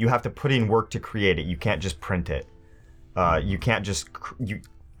again, you have to put in work to create it. You can't just print it. You can't just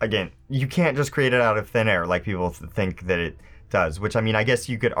you can't just create it out of thin air like people think that it does. Which, I guess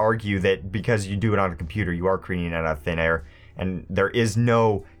you could argue that because you do it on a computer, you are creating it out of thin air. And there is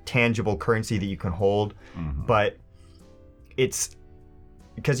no tangible currency that you can hold, but it's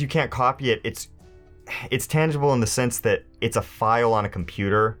because you can't copy it. It's tangible in the sense that it's a file on a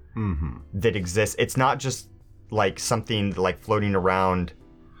computer that exists. It's not just like something like floating around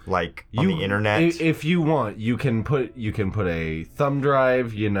like on the internet. If you want, you can put a thumb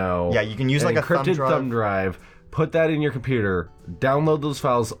drive, you know. Yeah, you can use an like a encrypted thumb drive. Put that in your computer, download those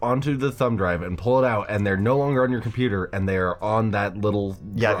files onto the thumb drive, and pull it out, and they're no longer on your computer, and they are on that little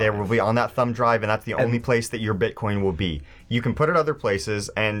Yeah, drive. they will be on that thumb drive, and that's the only place that your Bitcoin will be. You can put it other places,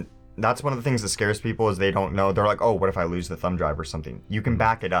 and that's one of the things that scares people is they don't know. They're like, oh, what if I lose the thumb drive or something? You can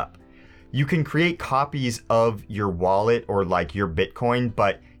back it up. You can create copies of your wallet or like your Bitcoin,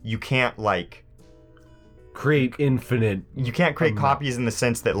 but you can't like... create infinite. You can't create copies in the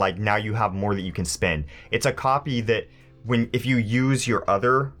sense that like now you have more that you can spend. It's a copy that if you use your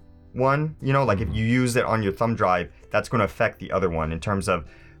other one, you know, like if you use it on your thumb drive, that's going to affect the other one in terms of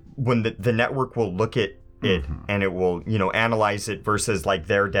when the network will look at it and it will, you know, analyze it versus like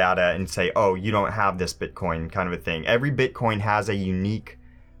their data and say, oh, you don't have this Bitcoin kind of a thing. Every Bitcoin has a unique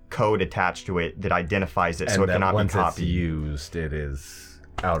code attached to it that identifies it, and so it cannot be once copied. It's used, it is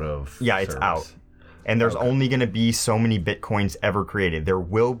out of it's service. out. And there's only going to be so many Bitcoins ever created. There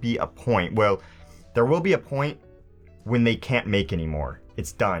will be a point when they can't make any more.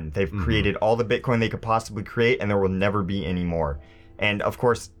 It's done. They've created all the Bitcoin they could possibly create, and there will never be any more. And of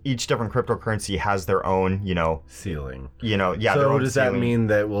course, each different cryptocurrency has their own, you know, ceiling. You know, yeah. So their own does ceiling. that mean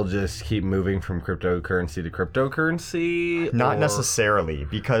that we'll just keep moving from cryptocurrency to cryptocurrency? Not necessarily,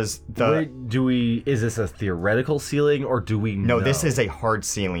 because is this a theoretical ceiling, or do we know? No, this is a hard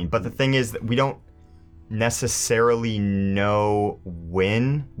ceiling. But the thing is that we don't necessarily know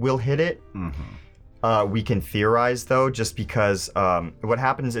when we'll hit it. We can theorize though, just because what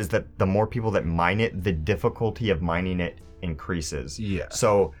happens is that the more people that mine it, the difficulty of mining it increases. Yeah.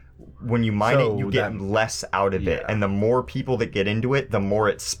 So when you mine it, you get less out of it, and the more people that get into it, the more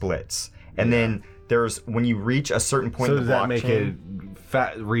it splits. And then when you reach a certain point in the blockchain, does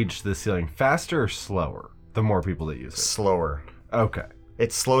that make it reach the ceiling faster or slower? The more people that use it, slower. Okay.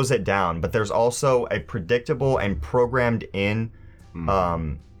 It slows it down, but there's also a predictable and programmed in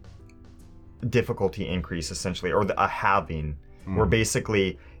difficulty increase, essentially, or a halving, where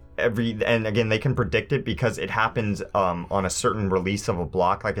basically and again, they can predict it because it happens on a certain release of a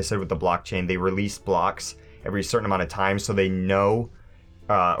block. Like I said, with the blockchain, they release blocks every certain amount of time, so they know,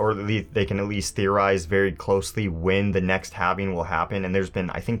 or at least they can at least theorize very closely when the next halving will happen. And there's been,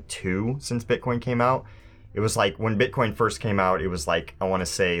 I think, 2 since Bitcoin came out. It was like when Bitcoin first came out, it was like, I want to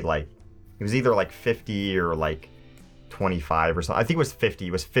say like, it was either like 50 or like 25 or something. I think it was 50.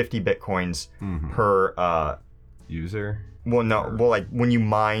 It was 50 Bitcoins per user. Well, no. Well, like when you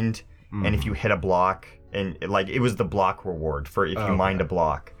mined, and if you hit a block, and like it was the block reward for if you mined a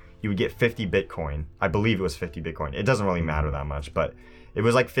block, you would get 50 Bitcoin. I believe it was 50 Bitcoin. It doesn't really matter that much, but it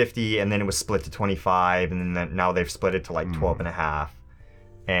was like 50, and then it was split to 25, and then now they've split it to like 12 and a half,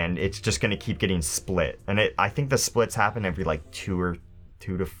 and it's just gonna keep getting split. And I think the splits happen every like 2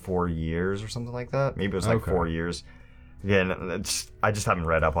 to 4 years or something like that. Maybe it was like 4 years. Again, I just haven't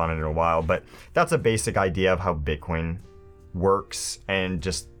read up on it in a while, but that's a basic idea of how Bitcoin works. And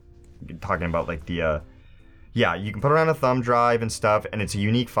just talking about like the you can put it on a thumb drive and stuff, and it's a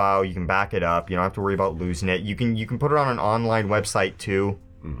unique file. You can back it up. You don't have to worry about losing it. You can put it on an online website too,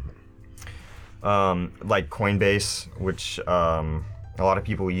 like Coinbase, which a lot of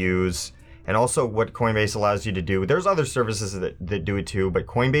people use. And also what Coinbase allows you to do, there's other services that do it too, but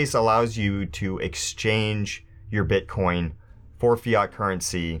Coinbase allows you to exchange your Bitcoin for fiat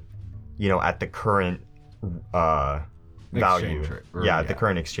currency, you know, at the current value. At the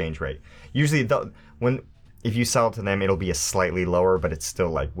current exchange rate. Usually if you sell it to them, it'll be a slightly lower, but it's still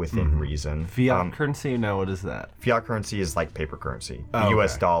like within reason. Fiat currency? Now what is that? Fiat currency is like paper currency. The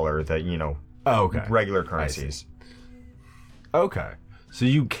US dollar, regular currencies. Okay. So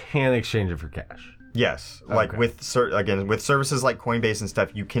you can exchange it for cash. Yes, like with services like Coinbase and stuff,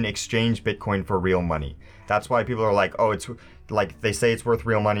 you can exchange Bitcoin for real money. That's why people are like, oh, it's like they say it's worth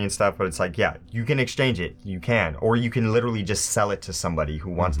real money and stuff, but it's like, yeah, you can exchange it, you can, or you can literally just sell it to somebody who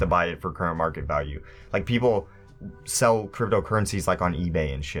wants to buy it for current market value. Like people sell cryptocurrencies like on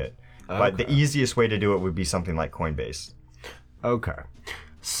eBay and shit. But the easiest way to do it would be something like Coinbase. Okay.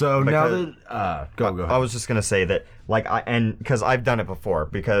 So now that go ahead. I was just gonna say that, like, because I've done it before,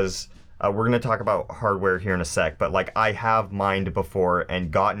 because we're gonna talk about hardware here in a sec, but like I have mined before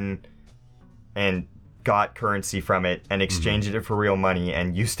and got currency from it and exchanged it for real money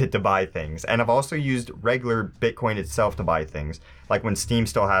and used it to buy things. And I've also used regular Bitcoin itself to buy things, like when Steam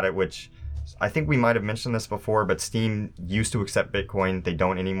still had it, which I think we might have mentioned this before, but Steam used to accept Bitcoin. They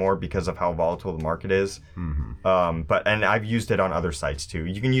don't anymore because of how volatile the market is. And I've used it on other sites too.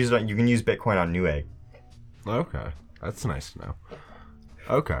 You can use Bitcoin on Newegg. Okay, that's nice to know.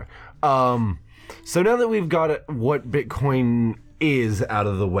 Okay, so now that we've got what Bitcoin is out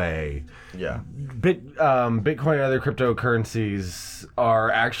of the way, Yeah. Bitcoin and other cryptocurrencies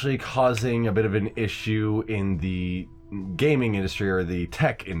are actually causing a bit of an issue in the gaming industry or the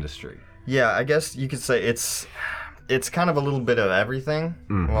tech industry. Yeah, I guess you could say it's kind of a little bit of everything.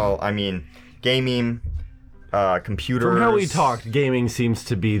 Well, I mean, gaming, computers. From how we talked, gaming seems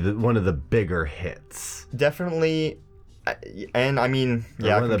to be one of the bigger hits. Definitely. And I mean,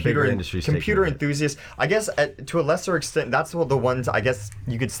 yeah, one of the bigger industries computer taking it. enthusiasts. I guess to a lesser extent, that's the ones I guess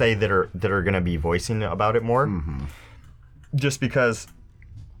you could say that are going to be voicing about it more. Just because,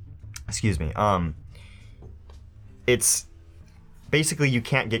 excuse me, it's basically you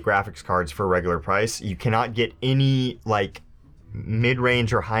can't get graphics cards for a regular price. You cannot get any like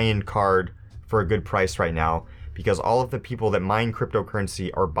mid-range or high-end card for a good price right now because all of the people that mine cryptocurrency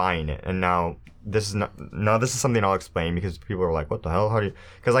are buying it, and now. This is something I'll explain because people are like, what the hell? How do you...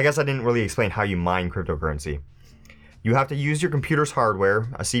 Because I guess I didn't really explain how you mine cryptocurrency. You have to use your computer's hardware,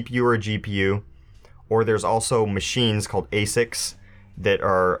 a CPU or a GPU, or there's also machines called ASICs that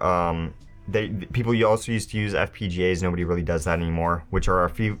are... people also used to use FPGAs. Nobody really does that anymore, which are a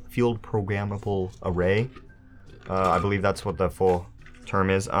field programmable array. I believe that's what the full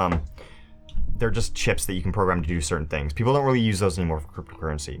term is. They're just chips that you can program to do certain things. People don't really use those anymore for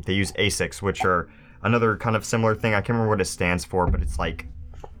cryptocurrency. They use ASICs, which are another kind of similar thing. I can't remember what it stands for, but it's like...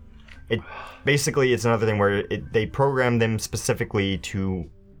 Basically, it's another thing where they program them specifically to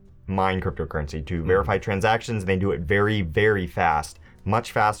mine cryptocurrency, to verify transactions, and they do it very, very fast.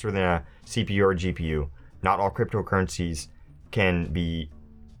 Much faster than a CPU or a GPU. Not all cryptocurrencies can be...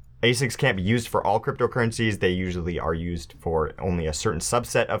 ASICs can't be used for all cryptocurrencies. They usually are used for only a certain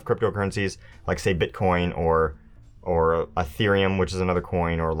subset of cryptocurrencies, like say Bitcoin or Ethereum, which is another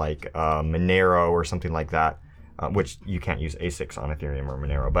coin, or like Monero or something like that, which you can't use ASICs on Ethereum or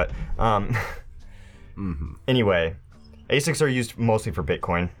Monero. But anyway, ASICs are used mostly for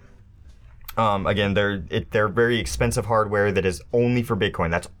Bitcoin. Again, they're very expensive hardware that is only for Bitcoin.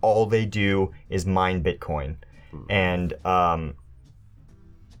 That's all they do is mine Bitcoin, and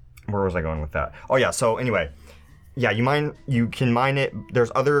where was I going with that? Oh yeah, so anyway, yeah, you can mine it.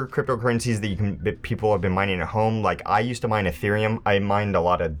 There's other cryptocurrencies that people have been mining at home. Like I used to mine Ethereum. I mined a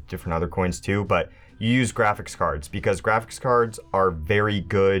lot of different other coins too, but you use graphics cards because graphics cards are very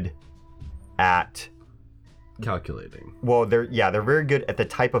good at calculating. Well, they're very good at the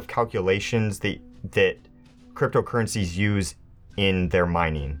type of calculations that cryptocurrencies use in their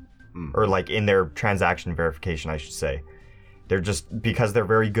mining or like in their transaction verification, I should say. They're just because they're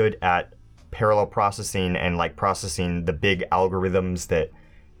very good at parallel processing and like processing the big algorithms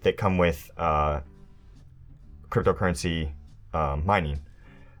that come with cryptocurrency mining.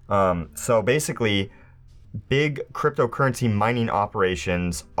 So basically, big cryptocurrency mining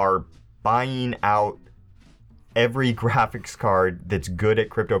operations are buying out every graphics card that's good at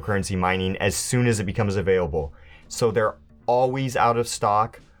cryptocurrency mining as soon as it becomes available. So they're always out of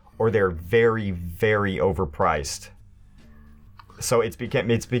stock or they're very, very overpriced. So it's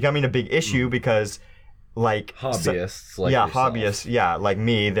becoming a big issue because, like hobbyists, like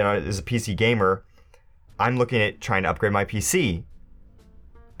me, that is a PC gamer. I'm looking at trying to upgrade my PC,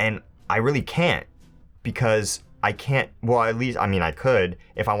 and I really can't because I can't. Well, at least I could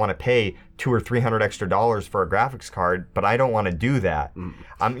if I want to pay $200 or $300 extra for a graphics card, but I don't want to do that.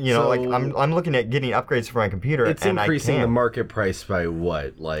 I'm looking at getting upgrades for my computer. It's and increasing the market price by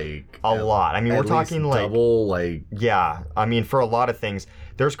what, like a lot. I mean, we're talking like double. Like yeah, I mean, for a lot of things,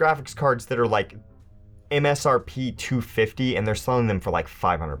 there's graphics cards that are like MSRP $250, and they're selling them for like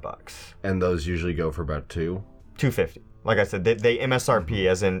 $500. And those usually go for about $250. Like I said, they MSRP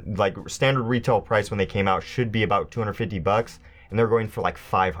as in like standard retail price when they came out should be about $250, and they're going for like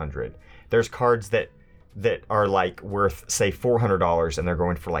 $500. There's cards that are like worth say $400 and they're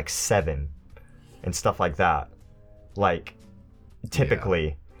going for like $7 and stuff like that. Like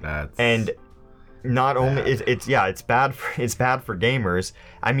typically, that's and not only it's bad for gamers.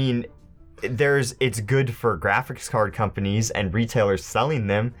 I mean, it's good for graphics card companies and retailers selling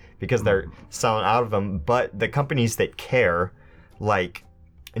them because they're selling out of them, but the companies that care, like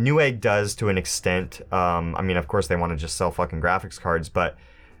Newegg does to an extent. I mean, of course they want to just sell fucking graphics cards, but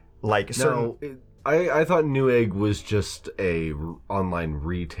like I thought Newegg was just a online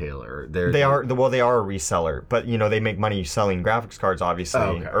retailer. They are a reseller, but you know they make money selling graphics cards, obviously,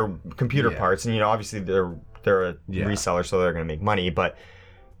 or computer parts, and you know obviously they're a reseller, so they're going to make money, but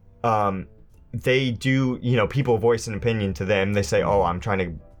they do, you know, people voice an opinion to them. They say, oh, I'm trying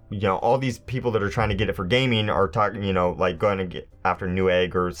to, you know, all these people that are trying to get it for gaming are talking, you know, like going to get after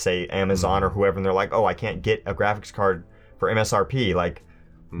Newegg or say Amazon or whoever, and they're like, oh, I can't get a graphics card for MSRP. Like,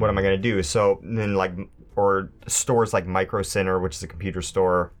 what am I going to do? So then like or stores like Micro Center, which is a computer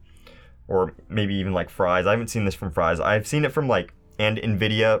store, or maybe even like Fry's. I haven't seen this from Fry's. I've seen it from like, and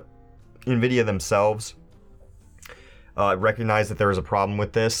NVIDIA themselves recognized that there was a problem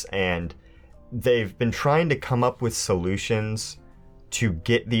with this, and they've been trying to come up with solutions to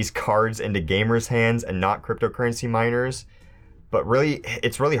get these cards into gamers' hands and not cryptocurrency miners. But really,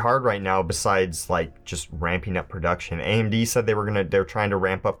 it's really hard right now, besides like just ramping up production. AMD said they're trying to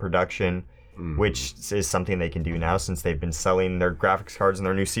ramp up production, which is something they can do now since they've been selling their graphics cards and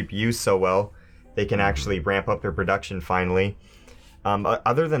their new CPUs so well. They can actually ramp up their production finally.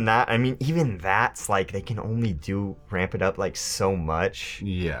 Other than that, I mean, even that's like they can only ramp it up like so much.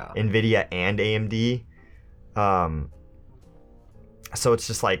 Yeah. NVIDIA and AMD. So it's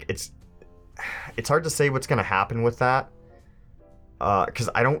just like it's hard to say what's gonna happen with that. Because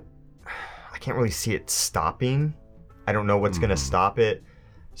I can't really see it stopping. I don't know what's gonna stop it.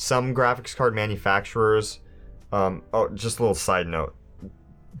 Some graphics card manufacturers, just a little side note,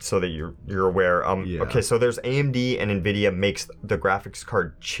 so that you're aware. Okay, so there's AMD and NVIDIA makes the graphics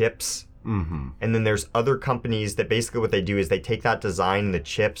card chips, and then there's other companies that basically what they do is they take that design, the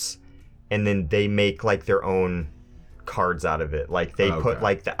chips, and then they make like their own cards out of it. Like they put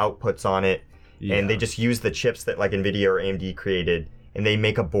like the outputs on it. Yeah. And they just use the chips that like NVIDIA or AMD created, and they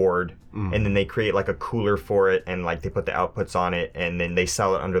make a board, and then they create like a cooler for it, and like they put the outputs on it, and then they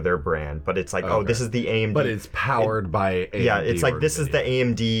sell it under their brand. But it's like, oh, this is the AMD. But it's powered by AMD. Yeah, it's like this is the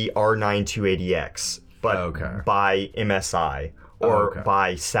AMD R9 280X, but by MSI or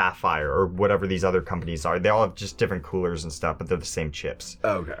by Sapphire or whatever these other companies are. They all have just different coolers and stuff, but they're the same chips.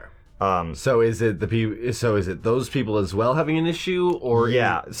 Okay. So is it those people as well having an issue, or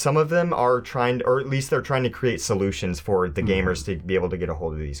some of them are trying, or at least they're trying to create solutions for the gamers to be able to get a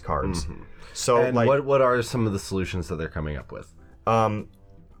hold of these cards. So, and like, what are some of the solutions that they're coming up with? Some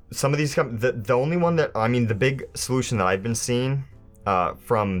of these the only one that the big solution that I've been seeing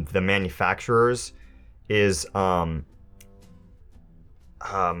from the manufacturers is they're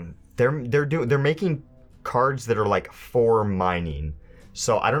making cards that are like for mining.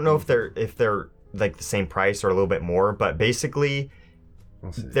 So I don't know if they're like the same price or a little bit more, but basically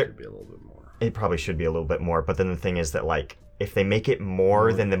it should be a little bit more. It probably should be a little bit more, but then the thing is that like if they make it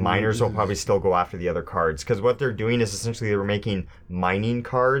more, then the miners will probably still go after the other cards, because what they're doing is essentially they're making mining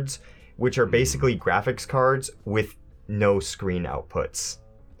cards, which are basically graphics cards with no screen outputs.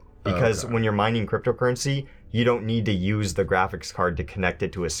 Because when you're mining cryptocurrency, you don't need to use the graphics card to connect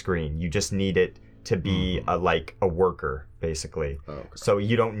it to a screen. You just need it to be a worker, basically. So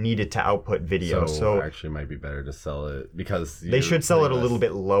you don't need it to output video. So actually it might be better to sell it, because they should sell it a little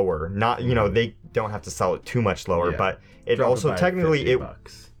bit lower. Not, they don't have to sell it too much lower, but it drop also it by technically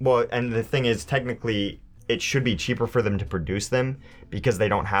 $50. Well, and the thing is, technically it should be cheaper for them to produce them, because they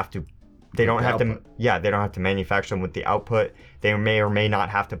don't have to they don't have to manufacture them with the output. They may or may not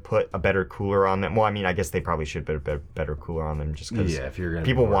have to put a better cooler on them. Well, I guess they probably should put a better cooler on them, just because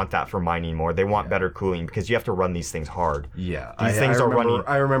people want that for mining more. They want better cooling, because you have to run these things hard. Yeah, these things are running.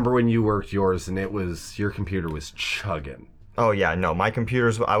 I remember when you worked yours, and your computer was chugging. Oh yeah, no, my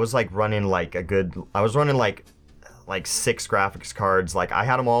computers. I was running like 6 graphics cards. Like I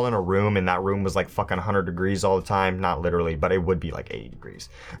had them all in a room, and that room was like fucking 100 degrees all the time. Not literally, but it would be like 80 degrees.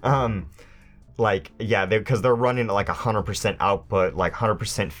 Because they're running at like 100% output, like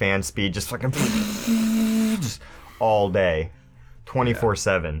 100% fan speed, just fucking just all day,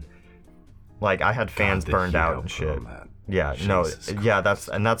 24/7. Like I had fans burned out and shit. Yeah, that's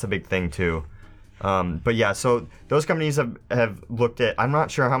a big thing too. But yeah, so those companies have looked at, I'm not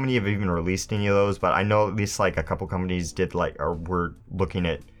sure how many have even released any of those, but I know at least like a couple companies were looking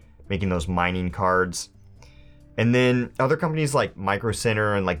at making those mining cards. And then other companies like Micro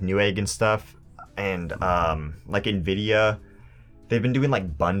Center and like Newegg and stuff, and like NVIDIA, they've been doing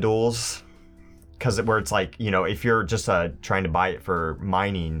like bundles, where it's like, if you're just trying to buy it for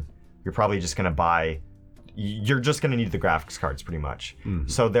mining, you're probably just going to you're just going to need the graphics cards pretty much.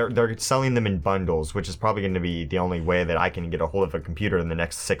 So they're selling them in bundles, which is probably going to be the only way that I can get a hold of a computer in the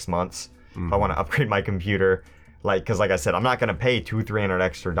next 6 months if I want to upgrade my computer. Because like I said, I'm not going to pay $200-300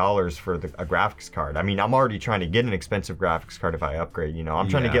 extra for a graphics card. I'm already trying to get an expensive graphics card if I upgrade. I'm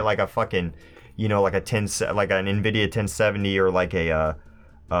trying to get like a fucking, like an NVIDIA 1070 or like an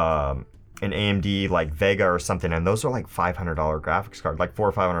AMD like Vega or something, and those are like $500 graphics cards, like $400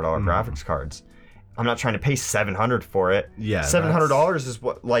 or $500 graphics cards. I'm not trying to pay $700 for it. Yeah, $700 is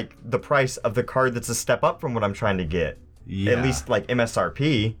what like the price of the card that's a step up from what I'm trying to get. Yeah, at least like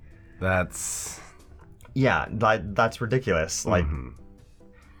MSRP. That's ridiculous. Like,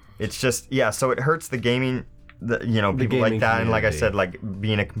 it's just so it hurts the gaming, people like that, and like I said, like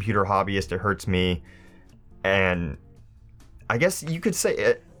being a computer hobbyist, it hurts me. And I guess you could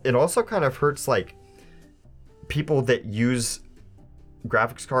say it also kind of hurts like people that use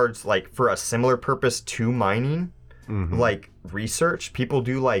graphics cards like for a similar purpose to mining, like research. People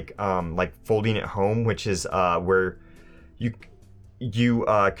do like folding at home, which is where you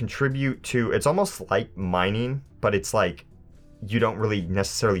contribute to. It's almost like mining, but it's like you don't really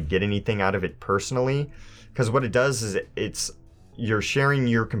necessarily get anything out of it personally, because what it does is you're sharing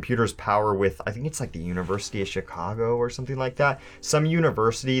your computer's power with, I think it's like the University of Chicago or something like that. Some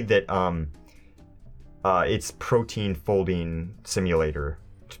university that it's protein folding simulator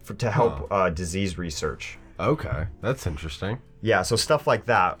to help disease research. Okay, that's interesting. Yeah, so stuff like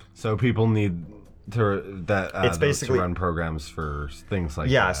that. So people need It's basically to run programs for things like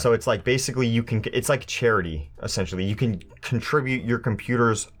that. Yeah, so it's like basically it's like charity essentially. You can contribute your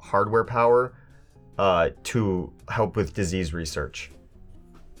computer's hardware power to help with disease research.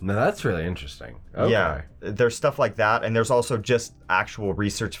 Now that's really interesting. Okay. Yeah, there's stuff like that, and there's also just actual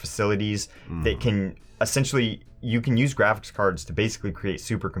research facilities that can essentially, you can use graphics cards to basically create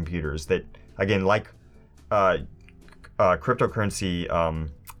supercomputers that, again, like cryptocurrency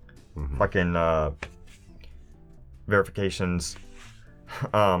fucking verifications.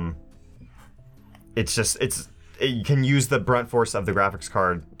 You can use the brunt force of the graphics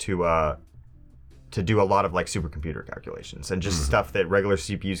card to do a lot of like supercomputer calculations and just stuff that regular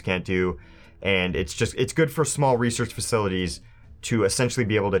CPUs can't do. And it's good for small research facilities to essentially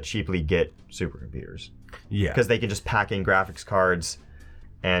be able to cheaply get supercomputers. Yeah. Because they can just pack in graphics cards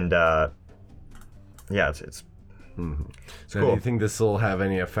and it's So cool. do you think this will have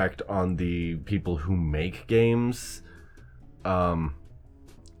any effect on the people who make games? That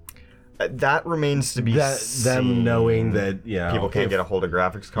remains to be seen. Them knowing that People can't get a hold of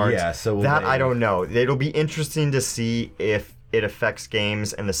graphics cards. Yeah, so will that they- I don't know. It'll be interesting to see if it affects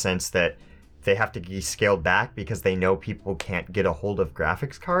games in the sense that they have to be scaled back because they know people can't get a hold of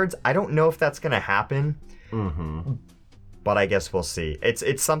graphics cards. I don't know if that's going to happen, but I guess we'll see.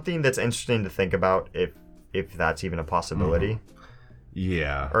 It's something that's interesting to think about if that's even a possibility,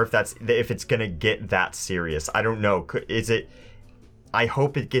 Yeah. or if it's going to get that serious. I don't know. Is it? I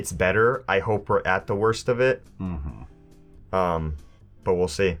hope it gets better. I hope we're at the worst of it. But we'll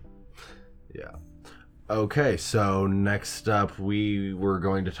see. Yeah. Okay, so next up we were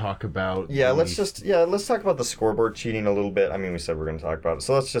going to talk about Let's talk about the scoreboard cheating a little bit. I mean, we said we're going to talk about it.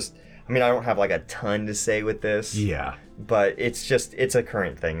 So I don't have like a ton to say with this. Yeah. But it's a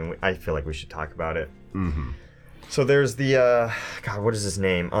current thing, and I feel like we should talk about it. So there's the God, what is his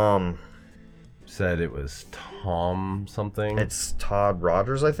name? Said it was Tom something. It's Todd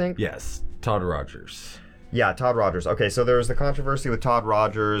Rogers, I think. Yes, Todd Rogers. Yeah, Todd Rogers. Okay, so there was the controversy with Todd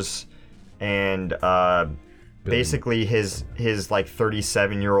Rogers, and basically his like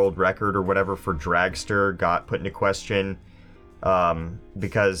 37-year-old record or whatever for Dragster got put into question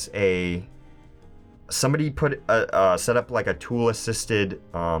because somebody set up like a tool assisted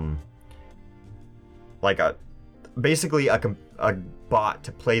basically a bot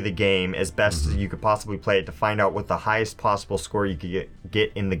to play the game as best as you could possibly play it to find out what the highest possible score you could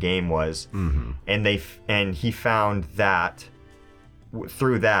get in the game was. And he found that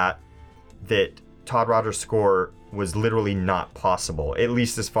through that Todd Rogers' score was literally not possible, at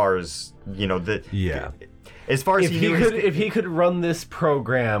least as far as as far as if he could run this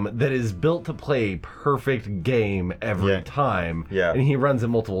program that is built to play a perfect game every time, and he runs it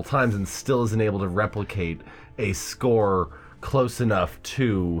multiple times and still isn't able to replicate a score close enough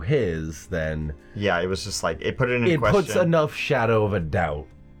to his, then it was just like it put it in question. It puts enough shadow of a doubt.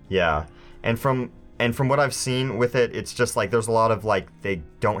 Yeah, and from what I've seen with it, it's just like there's a lot of like they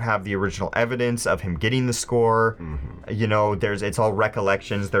don't have the original evidence of him getting the score. It's all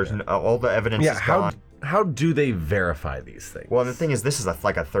recollections. There's all the evidence is gone. How do they verify these things? Well, the thing is, this is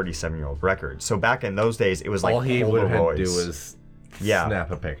like a 37-year-old record. So back in those days, it was like all he would have Polaroids. to do was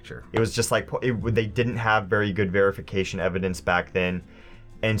snap a picture. It was just like they didn't have very good verification evidence back then,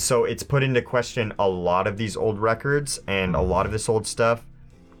 and so it's put into question a lot of these old records and a lot of this old stuff.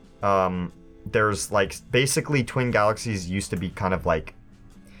 There's like basically Twin Galaxies used to be kind of like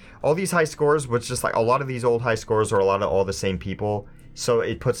all these high scores was just like a lot of these old high scores are a lot of all the same people. So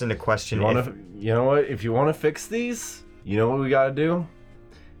it puts into question. You know what? If you want to fix these, you know what we got to do?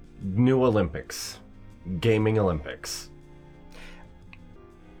 New Olympics, gaming Olympics.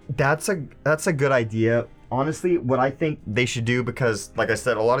 That's a good idea. Honestly, what I think they should do, because like I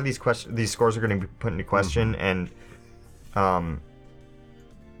said, a lot of these scores are going to be put into question, and what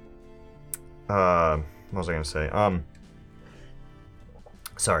was I going to say?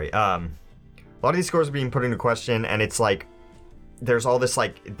 Sorry. A lot of these scores are being put into question, and it's like there's all this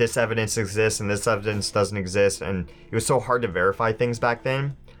like this evidence exists and this evidence doesn't exist, and it was so hard to verify things back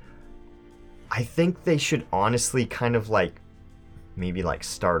then. I think they should honestly kind of like maybe like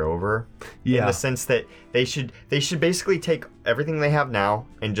start over. Yeah. In the sense that they should basically take everything they have now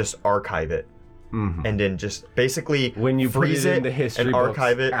and just archive it. Mm-hmm. And then just basically when you freeze put it it into history and books,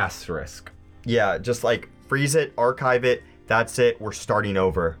 archive it. asterisk. Yeah, just like freeze it, archive it. That's it. We're starting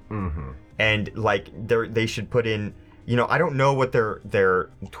over. Mm-hmm. And like they should put in, you know, I don't know what their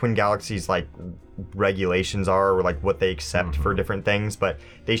Twin Galaxies like regulations are or like what they accept for different things, but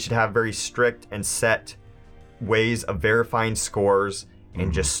they should have very strict and set ways of verifying scores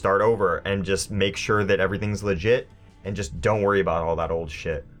and just start over and just make sure that everything's legit and just don't worry about all that old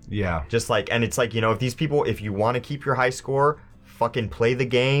shit. Yeah. Just like, and it's like, you know, if these people, if you want to keep your high score, fucking play the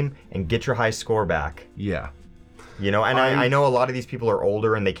game and get your high score back. Yeah. You know, and I know a lot of these people are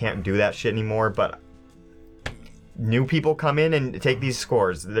older and they can't do that shit anymore, but new people come in and take these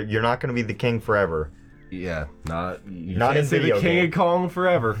scores. You're not going to be the king forever. Yeah. Not in can't say video the King game. of Kong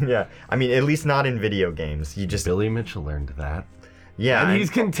forever. Yeah. I mean, at least not in video games. You just, Billy Mitchell learned that. yeah. And he's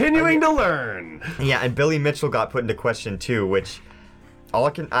continuing to learn. Yeah, and Billy Mitchell got put into question too, which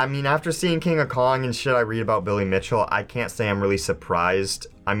after seeing King of Kong and shit I read about Billy Mitchell, I can't say I'm really surprised.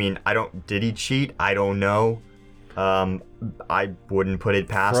 I mean, did he cheat? I don't know. I wouldn't put it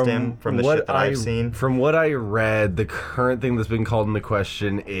past him from the shit that I've seen. From what I read, the current thing that's been called into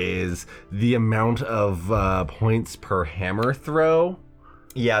question is the amount of points per hammer throw.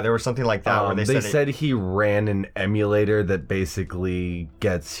 Yeah, there was something like that where They said he ran an emulator that basically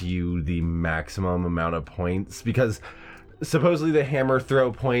gets you the maximum amount of points because supposedly the hammer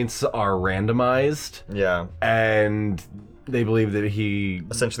throw points are randomized. Yeah. And they believe that he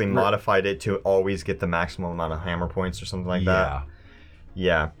essentially modified it to always get the maximum amount of hammer points or something like that.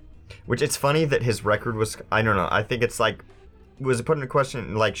 Yeah. Which it's funny that his record was, I don't know, I think it's like, was it put into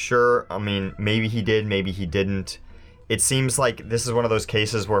question? Like, sure, I mean, maybe he did, maybe he didn't. It seems like this is one of those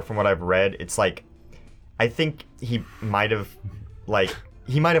cases where, from what I've read, it's like, I think he might have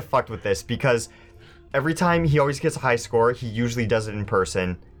fucked with this because every time he always gets a high score, he usually does it in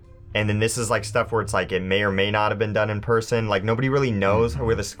person. And then this is like stuff where it's like it may or may not have been done in person. Like nobody really knows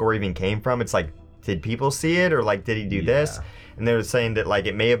where the score even came from. It's like, did people see it or like did he do this? And they were saying that like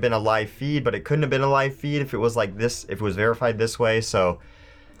it may have been a live feed, but it couldn't have been a live feed if it was like this, if it was verified this way. So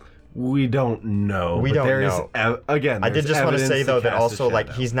we don't know. We don't know. Again, I did just want to say though that cast a also like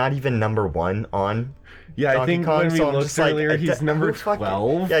shadow. he's not even number 1 on. Yeah, I Donkey think Kong, when we so I'm looked just like, earlier, he's number who fucking-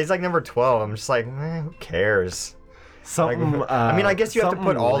 12. Yeah, he's like number 12. I'm just like, who cares? Something. I mean, I guess you have to put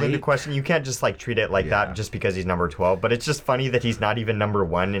something all late. into question. You can't just like treat it like that just because he's number 12. But it's just funny that he's not even number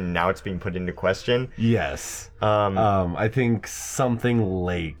 1 and now it's being put into question. Yes. I think something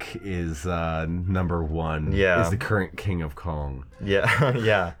Lake is number 1. Yeah. Is the current King of Kong. Yeah,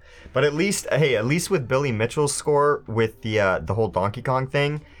 yeah. But at least with Billy Mitchell's score with the whole Donkey Kong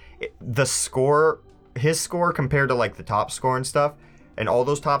thing, the score, his score compared to like the top score and stuff, and all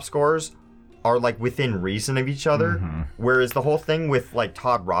those top scores are like within reason of each other. Whereas the whole thing with like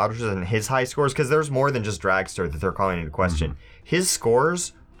Todd Rogers and his high scores, because there's more than just Dragster that they're calling into question. His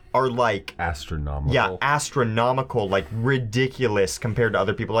scores are like astronomical. Yeah, astronomical, like ridiculous compared to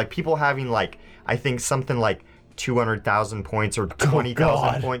other people. Like people having like I think something like 200,000 points or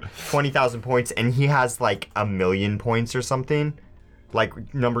 20,000 points, and he has like 1,000,000 points or something.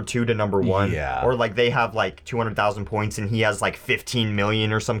 Like number 2 to number 1. Yeah. Or like they have like 200,000 points and he has like 15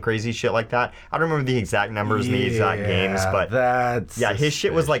 million or some crazy shit like that. I don't remember the exact numbers in the exact games, but that's his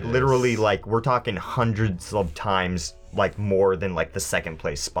shit was like suspicious. literally like we're talking hundreds of times like more than like the second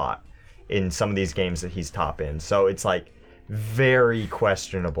place spot in some of these games that he's top in. So it's like very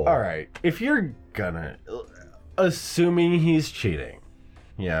questionable. All right, if you're gonna, assuming he's cheating,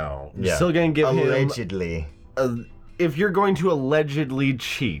 you're still gonna give allegedly. him. If you're going to allegedly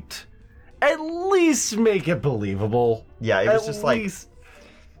cheat, at least make it believable. Yeah, it was just like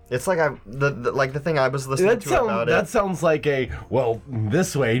it's like the thing I was listening to about it. That sounds like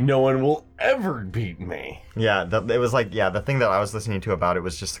this way no one will ever beat me. Yeah, it was like the thing that I was listening to about it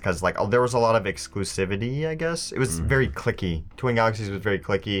was just because like there was a lot of exclusivity. I guess it was very clicky. Twin Galaxies was very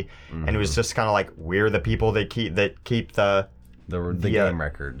clicky, and it was just kind of like we're the people that keep the game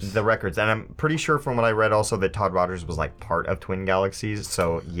records. The records. And I'm pretty sure from what I read also that Todd Rogers was like part of Twin Galaxies.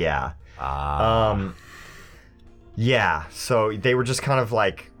 So yeah. Yeah. So they were just kind of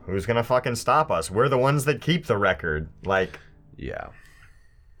like, who's gonna fucking stop us? We're the ones that keep the record. Like, yeah.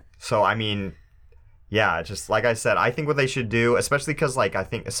 So I mean, yeah, just like I said, I think what they should do, especially because like I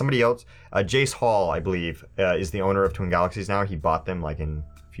think somebody else, Jace Hall, I believe, is the owner of Twin Galaxies now. He bought them like a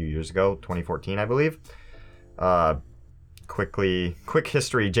few years ago, 2014, I believe. quick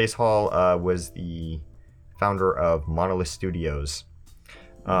history. Jace Hall was the founder of Monolith Studios.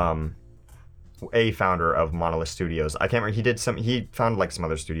 A founder of Monolith Studios. I can't remember. He founded like some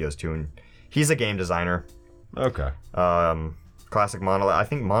other studios too, and he's a game designer. Okay. Classic Monolith. I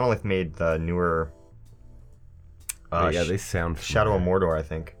think Monolith made the newer. Yeah, they sound Shadow of familiar. Mordor, I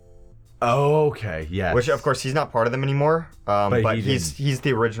think. Oh, okay. Yes. Which of course he's not part of them anymore. But he's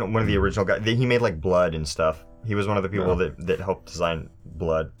the original, one of the original guys. He made like Blood and stuff. He was one of the people that helped design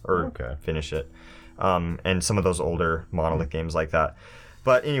Blood or finish it. And some of those older Monolith games like that.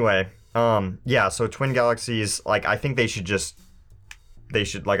 But anyway, yeah. So Twin Galaxies, like I think they should,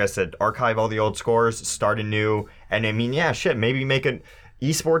 like I said, archive all the old scores, start anew, and I mean, yeah, shit, maybe make it.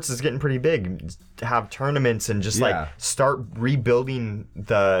 Esports is getting pretty big. Have tournaments and just like start rebuilding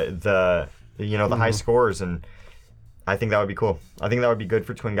the high scores, and I think that would be cool. I think that would be good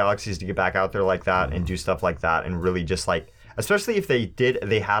for Twin Galaxies to get back out there like that and do stuff like that, and really just like, especially if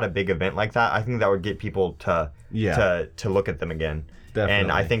they had a big event like that, I think that would get people to look at them again. Definitely.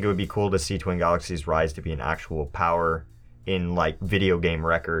 And I think it would be cool to see Twin Galaxies rise to be an actual power in like video game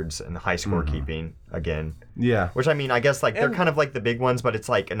records and high score keeping again. Yeah. Which I mean, I guess like they're kind of like the big ones, but it's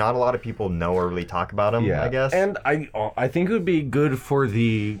like not a lot of people know or really talk about them, I guess. And I think it would be good for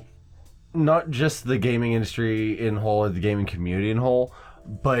not just the gaming industry in whole or the gaming community in whole,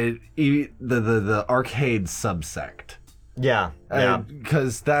 but the arcade subsect. Yeah. Yeah.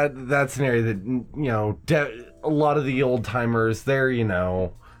 Because that's an area that, a lot of the old timers, they're getting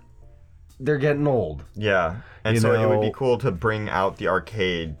old. Yeah. And so it would be cool to bring out the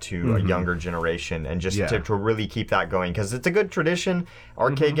arcade to a younger generation and just to really keep that going, because it's a good tradition.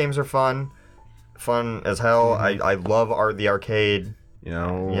 Arcade games are fun as hell. I love the arcade.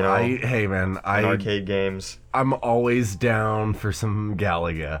 Hey man, arcade games. I'm always down for some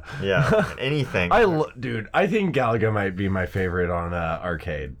Galaga. Yeah, anything. Dude, I think Galaga might be my favorite on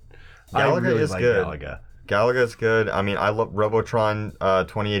arcade. Galaga is good. Galaga is good. I mean, I love Robotron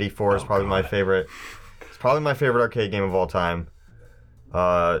 2084 is probably my favorite. It's probably my favorite arcade game of all time.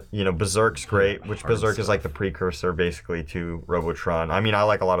 Berserk's great, which Berserk is like the precursor basically to Robotron. I mean, I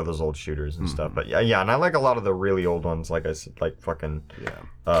like a lot of those old shooters and stuff, but yeah, and I like a lot of the really old ones, like I said, like fucking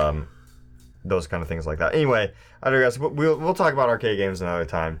those kind of things like that. Anyway, I don't know, guys. We'll talk about arcade games another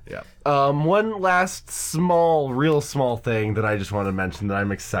time. Yeah. One last real small thing that I just want to mention that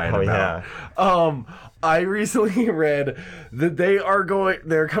I'm excited about. Yeah. I recently read that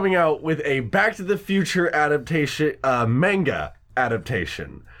they're coming out with a Back to the Future adaptation, manga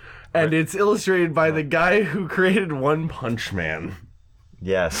adaptation, and it's illustrated by the guy who created One Punch Man.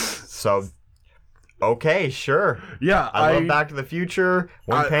 Yes. So. Okay, sure. Yeah, I love Back to the Future.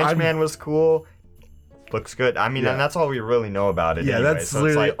 One Punch Man was cool. Looks good. I mean, and that's all we really know about it. Yeah, anyway. that's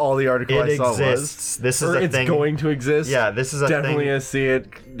literally like, all the article I saw exists. was. This is a thing. It's going to exist. Yeah, this is a definitely thing. Gonna see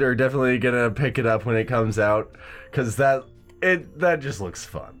it. They're definitely gonna pick it up when it comes out, because that just looks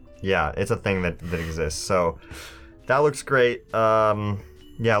fun. Yeah, it's a thing that exists. So that looks great.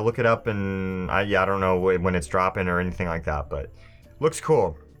 Yeah, look it up, and I don't know when it's dropping or anything like that, but looks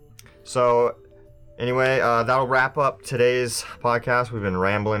cool. So. Anyway, that'll wrap up today's podcast. We've been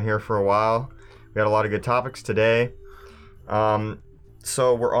rambling here for a while. We had a lot of good topics today.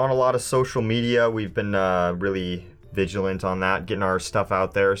 So we're on a lot of social media. We've been really vigilant on that, getting our stuff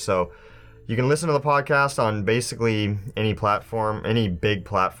out there. So you can listen to the podcast on basically any platform, any big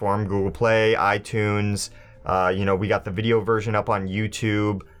platform, Google Play, iTunes. We got the video version up on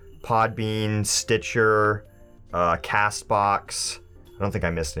YouTube, Podbean, Stitcher, Castbox. I don't think I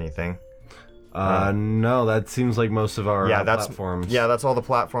missed anything. No, that seems like most of our platforms. Yeah, that's all the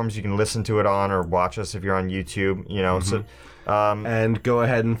platforms you can listen to it on or watch us if you're on YouTube, so and go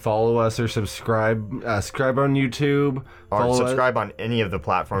ahead and follow us or subscribe on YouTube or subscribe on any of the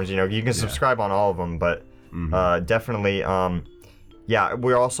platforms. You can subscribe on all of them, but definitely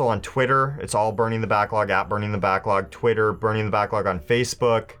we're also on Twitter. It's all Burning the Backlog, at Burning the Backlog, Twitter, Burning the Backlog on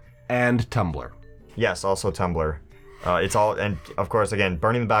Facebook, and Tumblr. Yes, also Tumblr. It's all, and of course, again,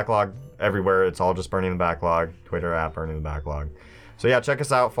 Burning the Backlog everywhere. It's all just Burning the Backlog. Twitter at Burning the Backlog. So yeah, check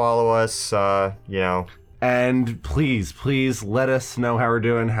us out, follow us. And please let us know how we're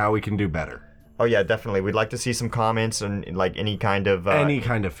doing, how we can do better. Oh yeah, definitely. We'd like to see some comments and like any kind of feedback. Any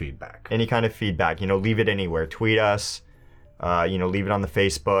kind of feedback. Leave it anywhere. Tweet us. Leave it on the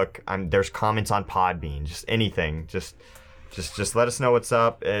Facebook. There's comments on Podbean. Just anything. Just let us know what's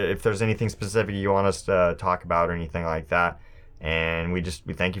up. If there's anything specific you want us to talk about or anything like that. And we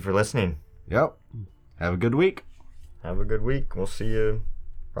thank you for listening. Yep. Have a good week. Have a good week. We'll see you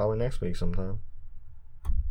probably next week sometime.